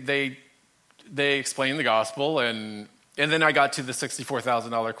they explained the gospel, and then I got to the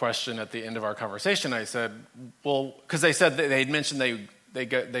 $64,000 question at the end of our conversation. I said, well, because they said that they had mentioned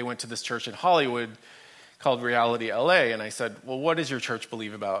they went to this church in Hollywood called Reality LA, and I said, well, what does your church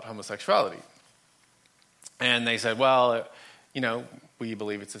believe about homosexuality? And they said, well, we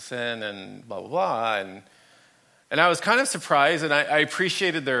believe it's a sin and blah, blah, blah. And I was kind of surprised, and I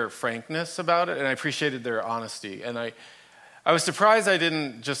appreciated their frankness about it, and I appreciated their honesty. And I was surprised I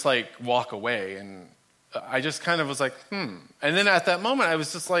didn't just walk away, and I just kind of was like, And then at that moment, I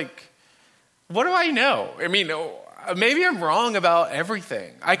was just like, what do I know? I mean, maybe I'm wrong about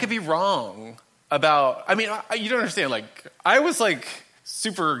everything. I could be wrong about, you don't understand, I was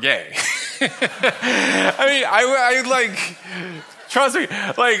super gay. Trust me,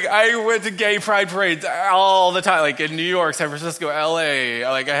 I went to gay pride parades all the time, in New York, San Francisco, LA.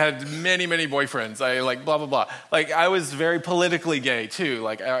 I had many, many boyfriends. Blah, blah, blah. I was very politically gay too.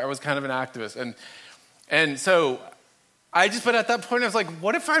 I was kind of an activist. And so but at that point I was like,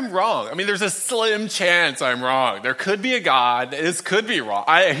 what if I'm wrong? There's a slim chance I'm wrong. There could be a God. This could be wrong.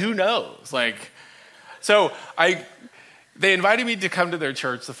 Who knows? They invited me to come to their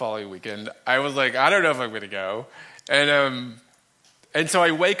church the following weekend. I was like, I don't know if I'm going to go. And so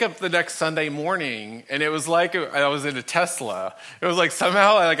I wake up the next Sunday morning, and it was like I was in a Tesla. It was like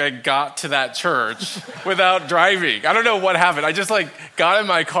somehow I got to that church without driving. I don't know what happened. I just got in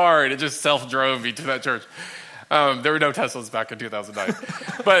my car, and it just self-drove me to that church. There were no Teslas back in 2009.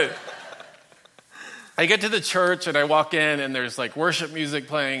 But I get to the church, and I walk in, and there's worship music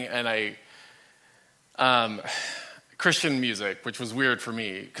playing, and Christian music, which was weird for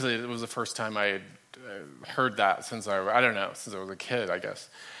me because it was the first time I had heard that since I was a kid, I guess.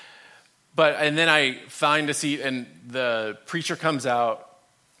 And then I find a seat, and the preacher comes out,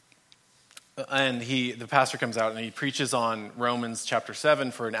 and the pastor comes out, and he preaches on Romans chapter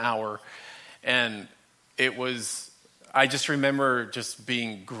 7 for an hour, and I just remember just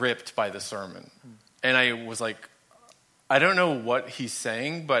being gripped by the sermon, and I was like, I don't know what he's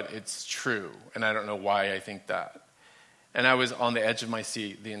saying, but it's true, and I don't know why I think that. And I was on the edge of my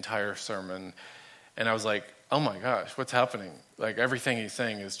seat the entire sermon. And I was like, oh my gosh, what's happening? Everything he's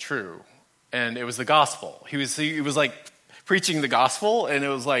saying is true. And it was the gospel. He was preaching the gospel, and it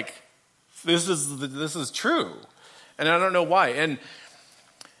was this is true. And I don't know why. And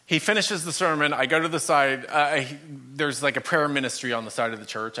he finishes the sermon. I go to the side. There's a prayer ministry on the side of the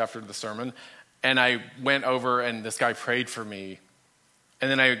church after the sermon. And I went over, and this guy prayed for me.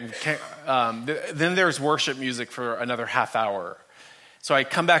 And then then there's worship music for another half hour. So I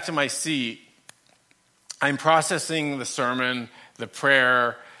come back to my seat. I'm processing the sermon, the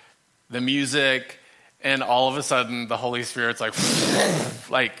prayer, the music, and all of a sudden the Holy Spirit's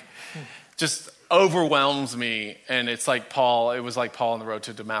just overwhelms me. And it's Paul. It was like Paul on the road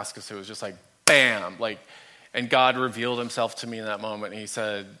to Damascus. It was just bam, and God revealed himself to me in that moment.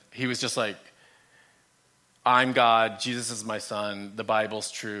 And he was just I'm God, Jesus is my son, the Bible's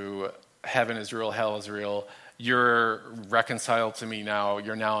true, heaven is real, hell is real. You're reconciled to me now.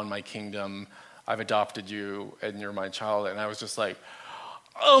 You're now in my kingdom. I've adopted you, and you're my child. And I was just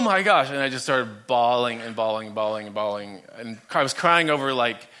oh my gosh. And I just started bawling and bawling and bawling and bawling. And I was crying over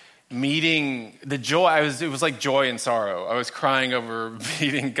meeting the joy. It was like joy and sorrow. I was crying over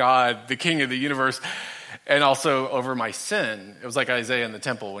meeting God, the King of the universe, and also over my sin. It was like Isaiah in the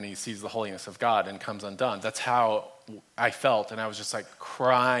temple when he sees the holiness of God and comes undone. That's how I felt. And I was just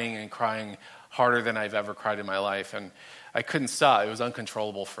crying and crying harder than I've ever cried in my life. And I couldn't stop. It was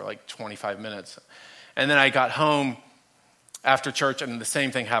uncontrollable for 25 minutes. And then I got home after church, and the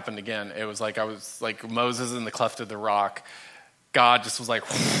same thing happened again. It was I was like Moses in the cleft of the rock. God just was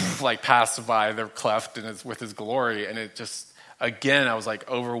passed by the cleft and with his glory. And it just, again, I was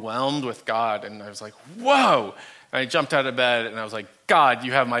overwhelmed with God. And I was like, whoa. And I jumped out of bed, and I was like, God,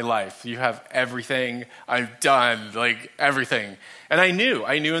 you have my life. You have everything. I'm done, everything. And I knew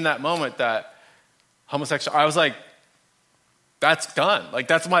in that moment that homosexual, I was like, that's done.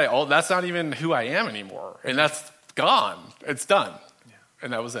 That's not even who I am anymore. And that's gone. It's done. Yeah.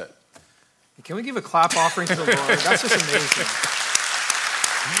 And that was it. Can we give a clap offering to the Lord? That's just amazing.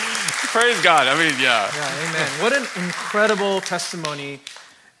 Praise God. Yeah. Yeah, amen. What an incredible testimony.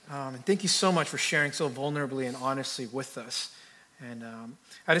 And thank you so much for sharing so vulnerably and honestly with us. And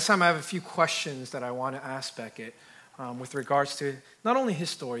at this time, I have a few questions that I want to ask Beckett. with regards to not only his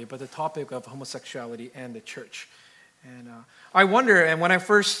story, but the topic of homosexuality and the church. And I wonder, and when I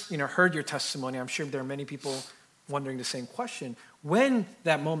first heard your testimony, I'm sure there are many people wondering the same question. When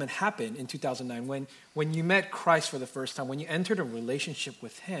that moment happened in 2009, when you met Christ for the first time, when you entered a relationship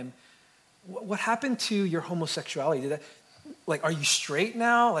with him, what happened to your homosexuality? Are you straight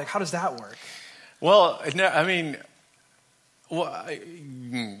now? How does that work? Well, no, I mean,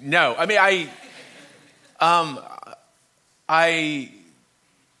 no. I mean, I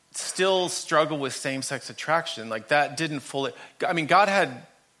still struggle with same-sex attraction. That didn't fully... I mean, God had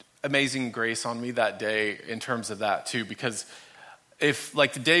amazing grace on me that day in terms of that, too, because if, the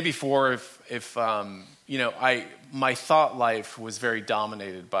day before, if my thought life was very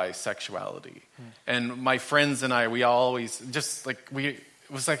dominated by sexuality. And my friends and I, we always just it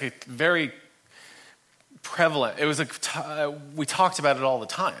was a very prevalent, it was we talked about it all the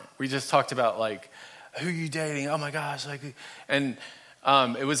time. We just talked about who are you dating? Oh my gosh. And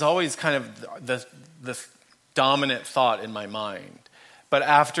it was always kind of the dominant thought in my mind. But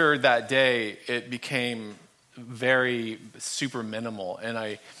after that day, it became very super minimal.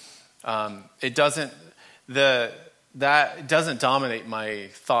 And it doesn't dominate my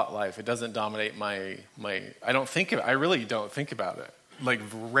thought life. It doesn't dominate my I really don't think about it.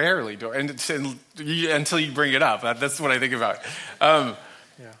 Rarely do. Until you bring it up. That's what I think about. Yeah.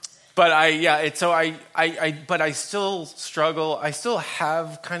 But but I still struggle. I still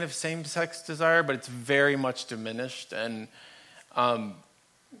have kind of same-sex desire, but it's very much diminished. And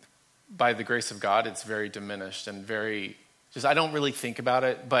by the grace of God, it's very diminished and very I don't really think about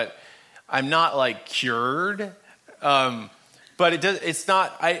it, but I'm not cured. But it's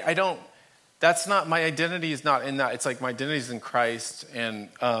not, I don't, that's not, my identity is not in that. It's my identity is in Christ, and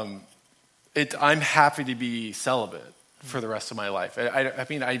I'm happy to be celibate for the rest of my life. I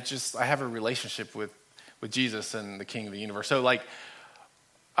mean, I have a relationship with Jesus and the King of the universe. So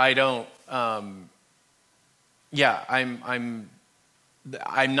I don't, I'm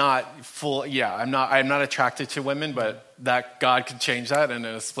not full, I'm not attracted to women, but that God could change that in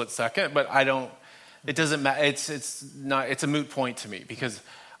a split second, but it doesn't matter. It's a moot point to me because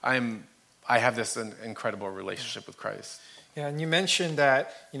I have this incredible relationship with Christ. Yeah, and you mentioned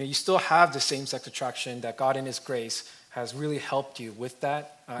that you still have the same-sex attraction, that God in his grace has really helped you with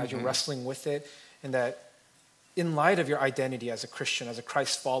that as you're wrestling with it, and that in light of your identity as a Christian, as a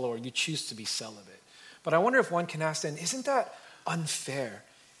Christ follower, you choose to be celibate. But I wonder if one can ask then, isn't that unfair?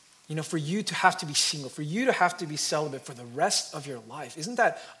 For you to have to be single, for you to have to be celibate for the rest of your life, isn't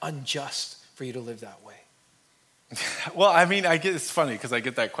that unjust for you to live that way? Well, I mean, it's funny because I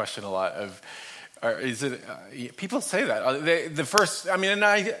get that question a lot is it, people say that. And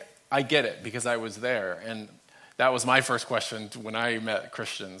I get it because I was there. And that was my first question when I met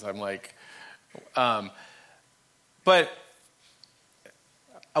Christians. I'm but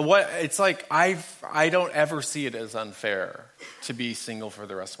I don't ever see it as unfair to be single for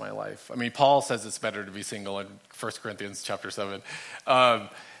the rest of my life. I mean, Paul says it's better to be single in 1 Corinthians chapter 7.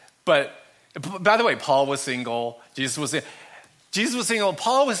 But by the way, Paul was single. Jesus was single.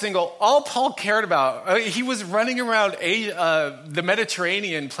 Paul was single. All Paul cared about, he was running around the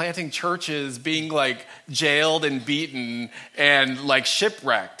Mediterranean planting churches, being jailed and beaten and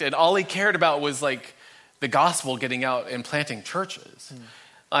shipwrecked. And all he cared about was the gospel getting out and planting churches.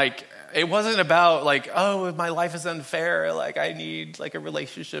 It wasn't about oh, my life is unfair. I need a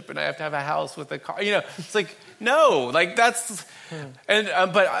relationship and I have to have a house with a car. It's no, that's, and,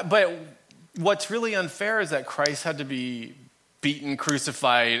 but what's really unfair is that Christ had to be beaten,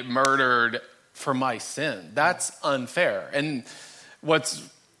 crucified, murdered for my sin. That's unfair. And what's,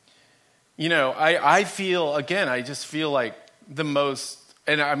 I feel, again, I just feel the most,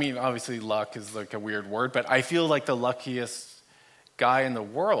 and I mean, obviously luck is a weird word, but I feel the luckiest guy in the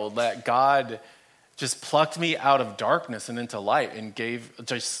world that God just plucked me out of darkness and into light and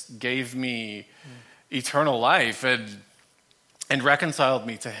gave me eternal life and reconciled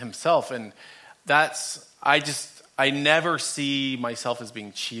me to himself. And I never see myself as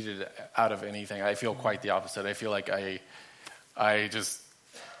being cheated out of anything. I feel quite the opposite. I feel I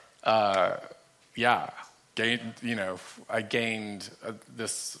gained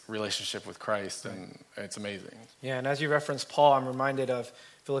this relationship with Christ, and it's amazing. Yeah, and as you reference Paul, I'm reminded of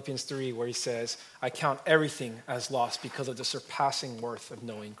Philippians 3, where he says, I count everything as lost because of the surpassing worth of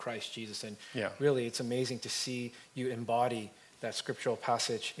knowing Christ Jesus. And really, it's amazing to see you embody that scriptural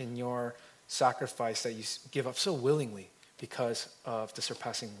passage in your sacrifice that you give up so willingly because of the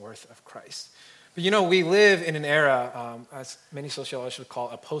surpassing worth of Christ. But we live in an era, as many sociologists would call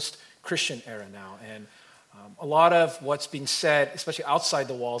a post-Christian era now. And A lot of what's being said, especially outside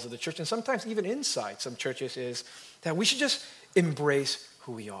the walls of the church, and sometimes even inside some churches, is that we should just embrace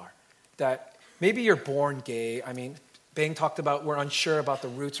who we are. That maybe you're born gay. I mean, Bang talked about we're unsure about the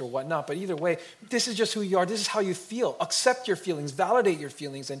roots or whatnot, but either way, this is just who you are. This is how you feel. Accept your feelings, validate your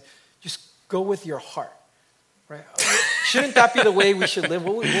feelings, and just go with your heart. Right? Shouldn't that be the way we should live?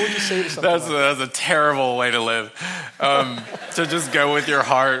 What would you say to something like that? That's a terrible way to live. To just go with your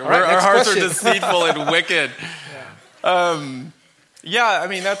heart. Right, Our hearts question. are deceitful and wicked. I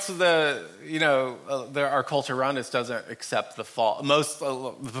mean, that's our culture around us doesn't accept the fall.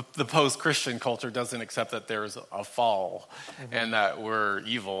 The post-Christian culture doesn't accept that there's a fall and that we're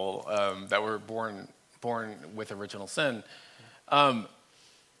evil, that we're born with original sin.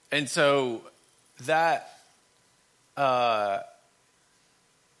 And so that, I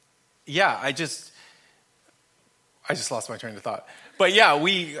just lost my train of thought. But yeah,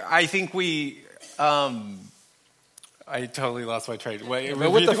 I totally lost my train. Wait,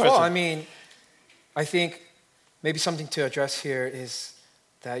 But with the fall, I mean, I think maybe something to address here is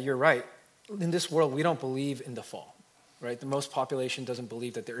that you're right. In this world, we don't believe in the fall, right? The most population doesn't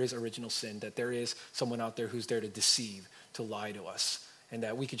believe that there is original sin, that there is someone out there who's there to deceive, to lie to us, and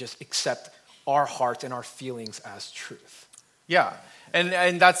that we could just accept our hearts and our feelings as truth. Yeah,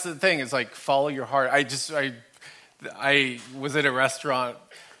 and that's the thing. It's like follow your heart. I was at a restaurant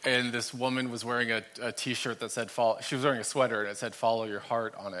and this woman was wearing a T-shirt that said "follow." She was wearing a sweater and it said "Follow your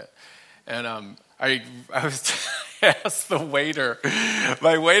heart" on it. And I was asked the waiter,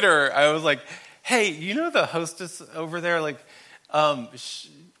 my waiter. I was like, "Hey, you know the hostess over there? Like,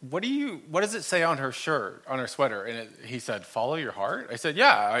 what does it say on her shirt, on her sweater?" And he said, "Follow your heart." I said,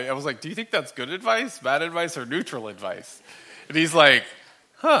 "Yeah." I was like, "Do you think that's good advice, bad advice, or neutral advice?" And he's like,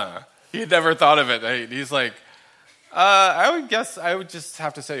 "Huh." He had never thought of it. He's like, I would just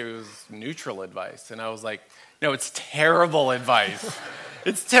have to say it was neutral advice. And I was like, no, it's terrible advice.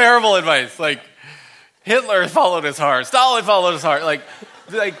 It's terrible advice. Like, Hitler followed his heart. Stalin followed his heart. Like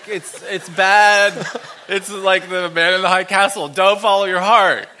it's bad. It's like the man in the high castle. Don't follow your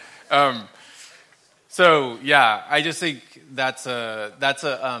heart. So yeah, I just think that's a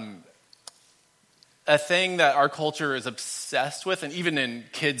thing that our culture is obsessed with, and even in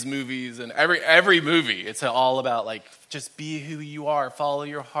kids' movies and every movie, it's all about like just be who you are, follow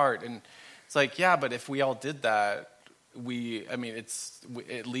your heart, and it's like yeah, but if we all did that,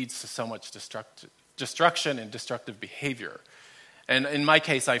 it leads to so much destruction and destructive behavior. And in my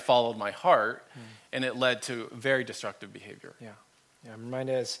case, I followed my heart, and it led to very destructive behavior. Yeah, I'm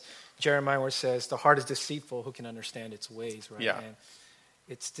reminded as Jeremiah where it says, "The heart is deceitful; who can understand its ways?" Right? Yeah. And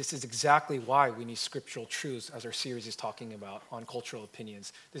this is exactly why we need scriptural truths, as our series is talking about on cultural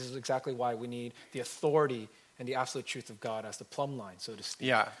opinions. This is exactly why we need the authority and the absolute truth of God as the plumb line, so to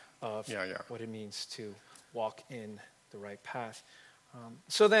speak, of what it means to walk in the right path.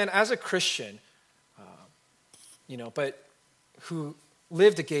 So then, as a Christian, but who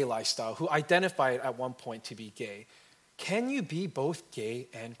lived a gay lifestyle, who identified at one point to be gay, can you be both gay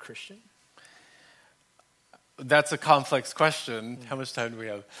and Christian? That's a complex question. How much time do we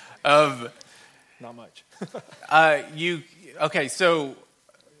have? Not much. So,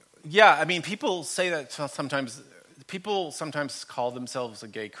 yeah, I mean, people say that sometimes. People sometimes call themselves a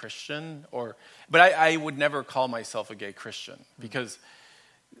gay Christian, but I would never call myself a gay Christian because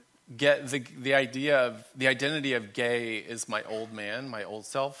the identity of gay is my old man, my old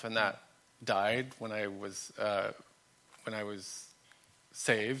self, and that died when I was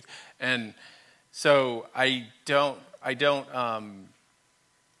saved, and so I don't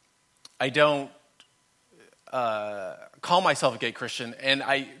call myself a gay Christian,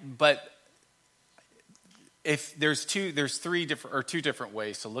 but if there's two different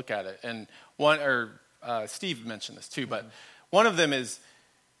ways to look at it, and Steve mentioned this too, but one of them is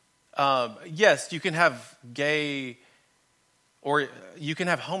yes, you can have gay or you can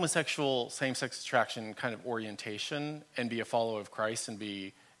have homosexual same-sex attraction kind of orientation and be a follower of Christ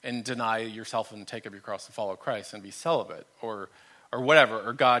and deny yourself and take up your cross and follow Christ and be celibate or whatever,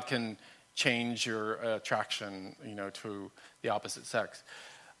 or God can change your attraction, to the opposite sex.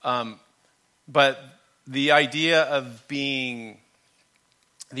 But the idea of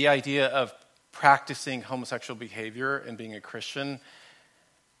practicing homosexual behavior and being a Christian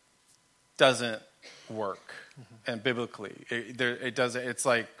doesn't work. And biblically, it doesn't. It's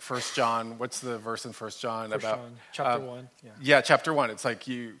like 1 John. What's the verse in 1 John about? Chapter 1. Yeah, chapter 1. It's like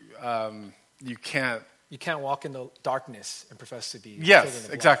you can't. You can't walk in the darkness and profess to be. Yes,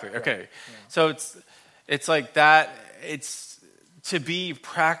 exactly. Light. Okay, Right. Yeah. so it's like that. It's to be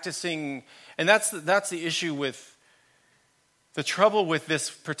practicing, and that's the issue with the trouble with this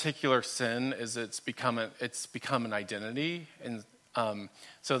particular sin is it's become an identity, and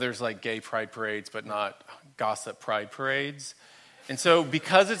so there's like gay pride parades, but not gossip pride parades. And so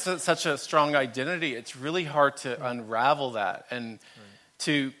because it's such a strong identity, it's really hard to unravel that and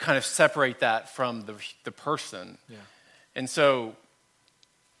to kind of separate that from the person. Yeah. And so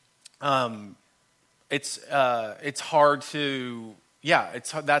it's hard to,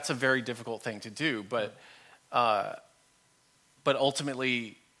 that's a very difficult thing to do, but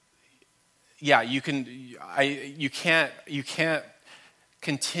ultimately, you can't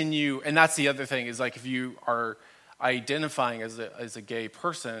continue, and that's the other thing, is like if you are identifying as a gay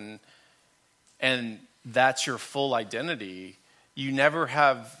person and that's your full identity, you never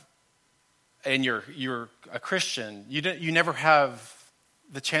have, and you're a Christian, you never have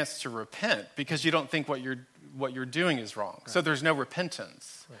the chance to repent because you don't think what you're doing is wrong. Right. So there's no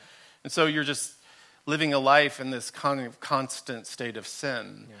repentance. Right. And so you're just living a life in this kind of constant state of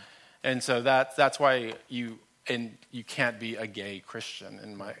sin. Yeah. And so that's why you can't be a gay Christian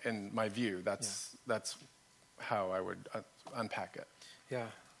in my view. That's how I would unpack it. Yeah.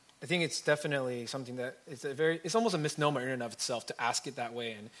 I think it's definitely something that it's almost a misnomer in and of itself to ask it that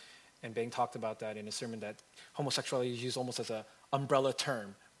way, and Bang talked about that in a sermon, that homosexuality is used almost as an umbrella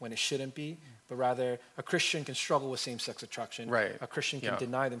term when it shouldn't be, but rather a Christian can struggle with same-sex attraction. Right. A Christian can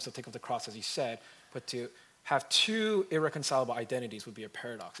deny themselves, take up the cross, as you said, but to have two irreconcilable identities would be a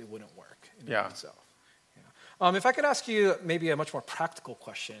paradox. It wouldn't work in and of itself. Yeah. If I could ask you maybe a much more practical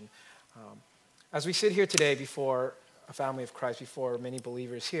question. As we sit here today before a family of Christ, before many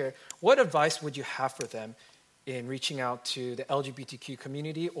believers here, what advice would you have for them in reaching out to the LGBTQ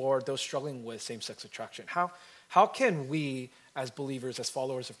community or those struggling with same-sex attraction? How can we, as believers, as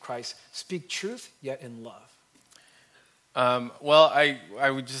followers of Christ, speak truth yet in love? Well, I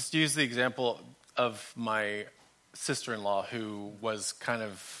would just use the example of my sister-in-law, who was kind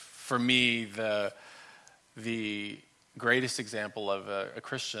of, for me, the greatest example of a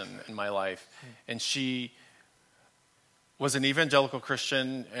Christian in my life. And she was an evangelical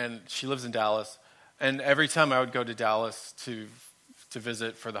Christian, and she lives in Dallas. And every time I would go to Dallas to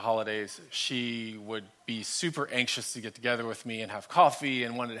visit for the holidays, she would be super anxious to get together with me and have coffee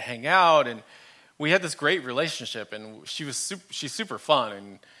and wanted to hang out. And we had this great relationship, and she's super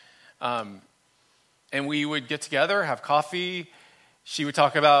fun. And we would get together, have coffee. She would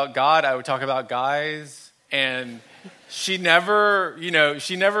talk about God. I would talk about guys. And she never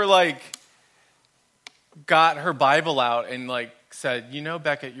like got her Bible out and like said,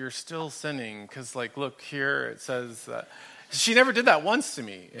 Beckett, you're still sinning because like, look here, it says that. She never did that once to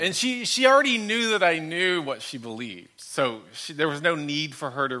me. Yeah. And she already knew that I knew what she believed. So there was no need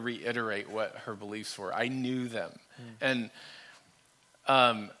for her to reiterate what her beliefs were. I knew them. And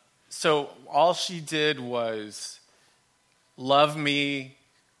so all she did was love me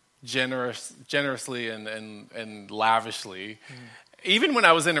generously and lavishly. Even when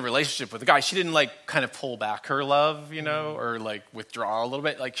I was in a relationship with a guy, she didn't like kind of pull back her love, or like withdraw a little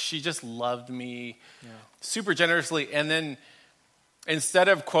bit. Like she just loved me super generously. And then instead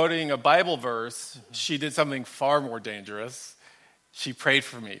of quoting a Bible verse, she did something far more dangerous. She prayed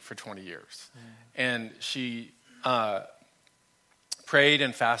for me for 20 years. And she prayed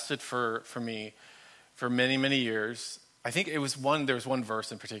and fasted for me for many, many years. I think there was one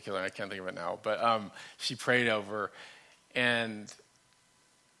verse in particular, I can't think of it now, but she prayed over, and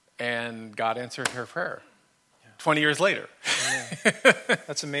God answered her prayer 20 years later.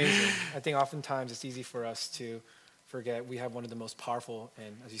 That's amazing. I think oftentimes it's easy for us to forget we have one of the most powerful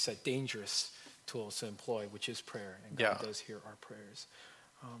and, as you said, dangerous tools to employ, which is prayer, and God does hear our prayers.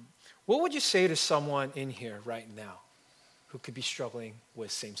 What would you say to someone in here right now who could be struggling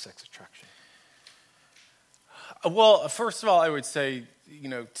with same-sex attraction? Well, first of all, I would say,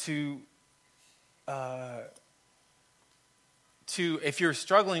 if you're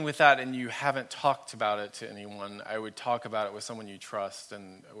struggling with that and you haven't talked about it to anyone, I would talk about it with someone you trust,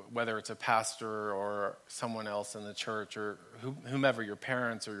 and whether it's a pastor or someone else in the church or whomever, your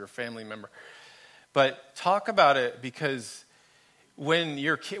parents or your family member. But talk about it, because when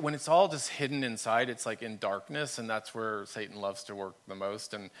it's all just hidden inside, it's like in darkness, and that's where Satan loves to work the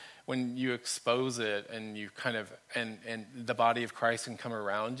most. And when you expose it and you kind of, and the body of Christ can come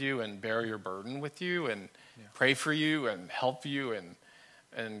around you and bear your burden with you and pray for you and help you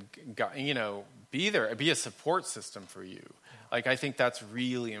and be there, be a support system for you. Like, I think that's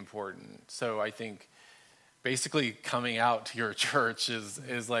really important. So I think basically coming out to your church is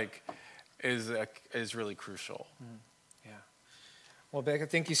really crucial. Well, Becca,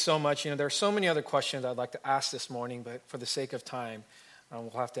 thank you so much. There are so many other questions I'd like to ask this morning, but for the sake of time, we'll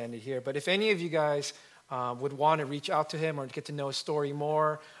have to end it here. But if any of you guys would want to reach out to him or get to know his story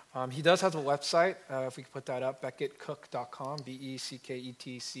more, he does have a website. If we could put that up, BeckettCook.com,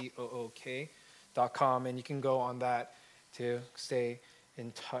 BeckettCook.com, and you can go on that to stay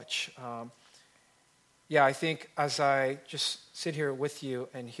in touch. I think as I just sit here with you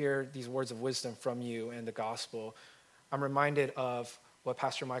and hear these words of wisdom from you and the gospel, I'm reminded of what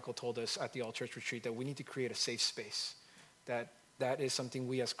Pastor Michael told us at the All Church Retreat, that we need to create a safe space, that is something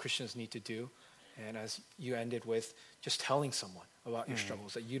we as Christians need to do. And as you ended with just telling someone about your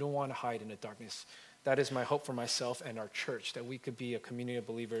struggles, that you don't want to hide in the darkness. That is my hope for myself and our church, that we could be a community of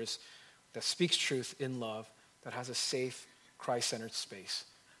believers that speaks truth in love, that has a safe, Christ-centered space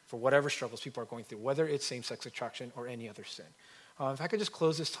for whatever struggles people are going through, whether it's same-sex attraction or any other sin. If I could just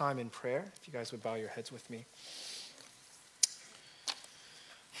close this time in prayer, if you guys would bow your heads with me.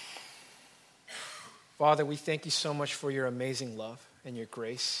 Father, we thank you so much for your amazing love and your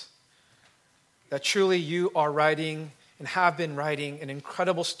grace, that truly you are writing and have been writing an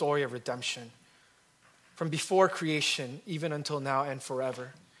incredible story of redemption from before creation, even until now and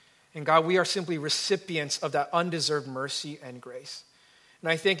forever. And God, we are simply recipients of that undeserved mercy and grace. And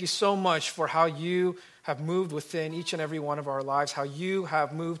I thank you so much for how you have moved within each and every one of our lives, how you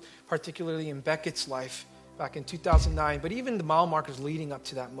have moved particularly in Beckett's life back in 2009, but even the mile markers leading up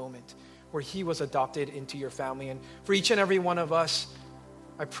to that moment where he was adopted into your family. And for each and every one of us,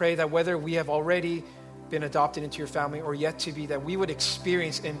 I pray that whether we have already been adopted into your family or yet to be, that we would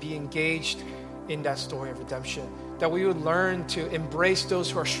experience and be engaged in that story of redemption, that we would learn to embrace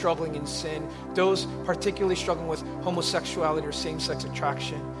those who are struggling in sin, those particularly struggling with homosexuality or same-sex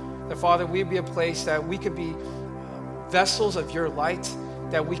attraction. That, Father, we'd be a place that we could be vessels of your light,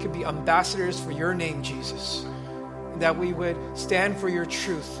 that we could be ambassadors for your name, Jesus, and that we would stand for your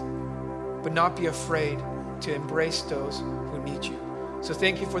truth, but not be afraid to embrace those who need you. So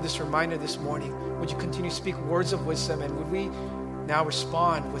thank you for this reminder this morning. Would you continue to speak words of wisdom, and would we now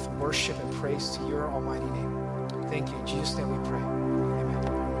respond with worship and praise to your almighty name? Thank you. In Jesus' name we pray.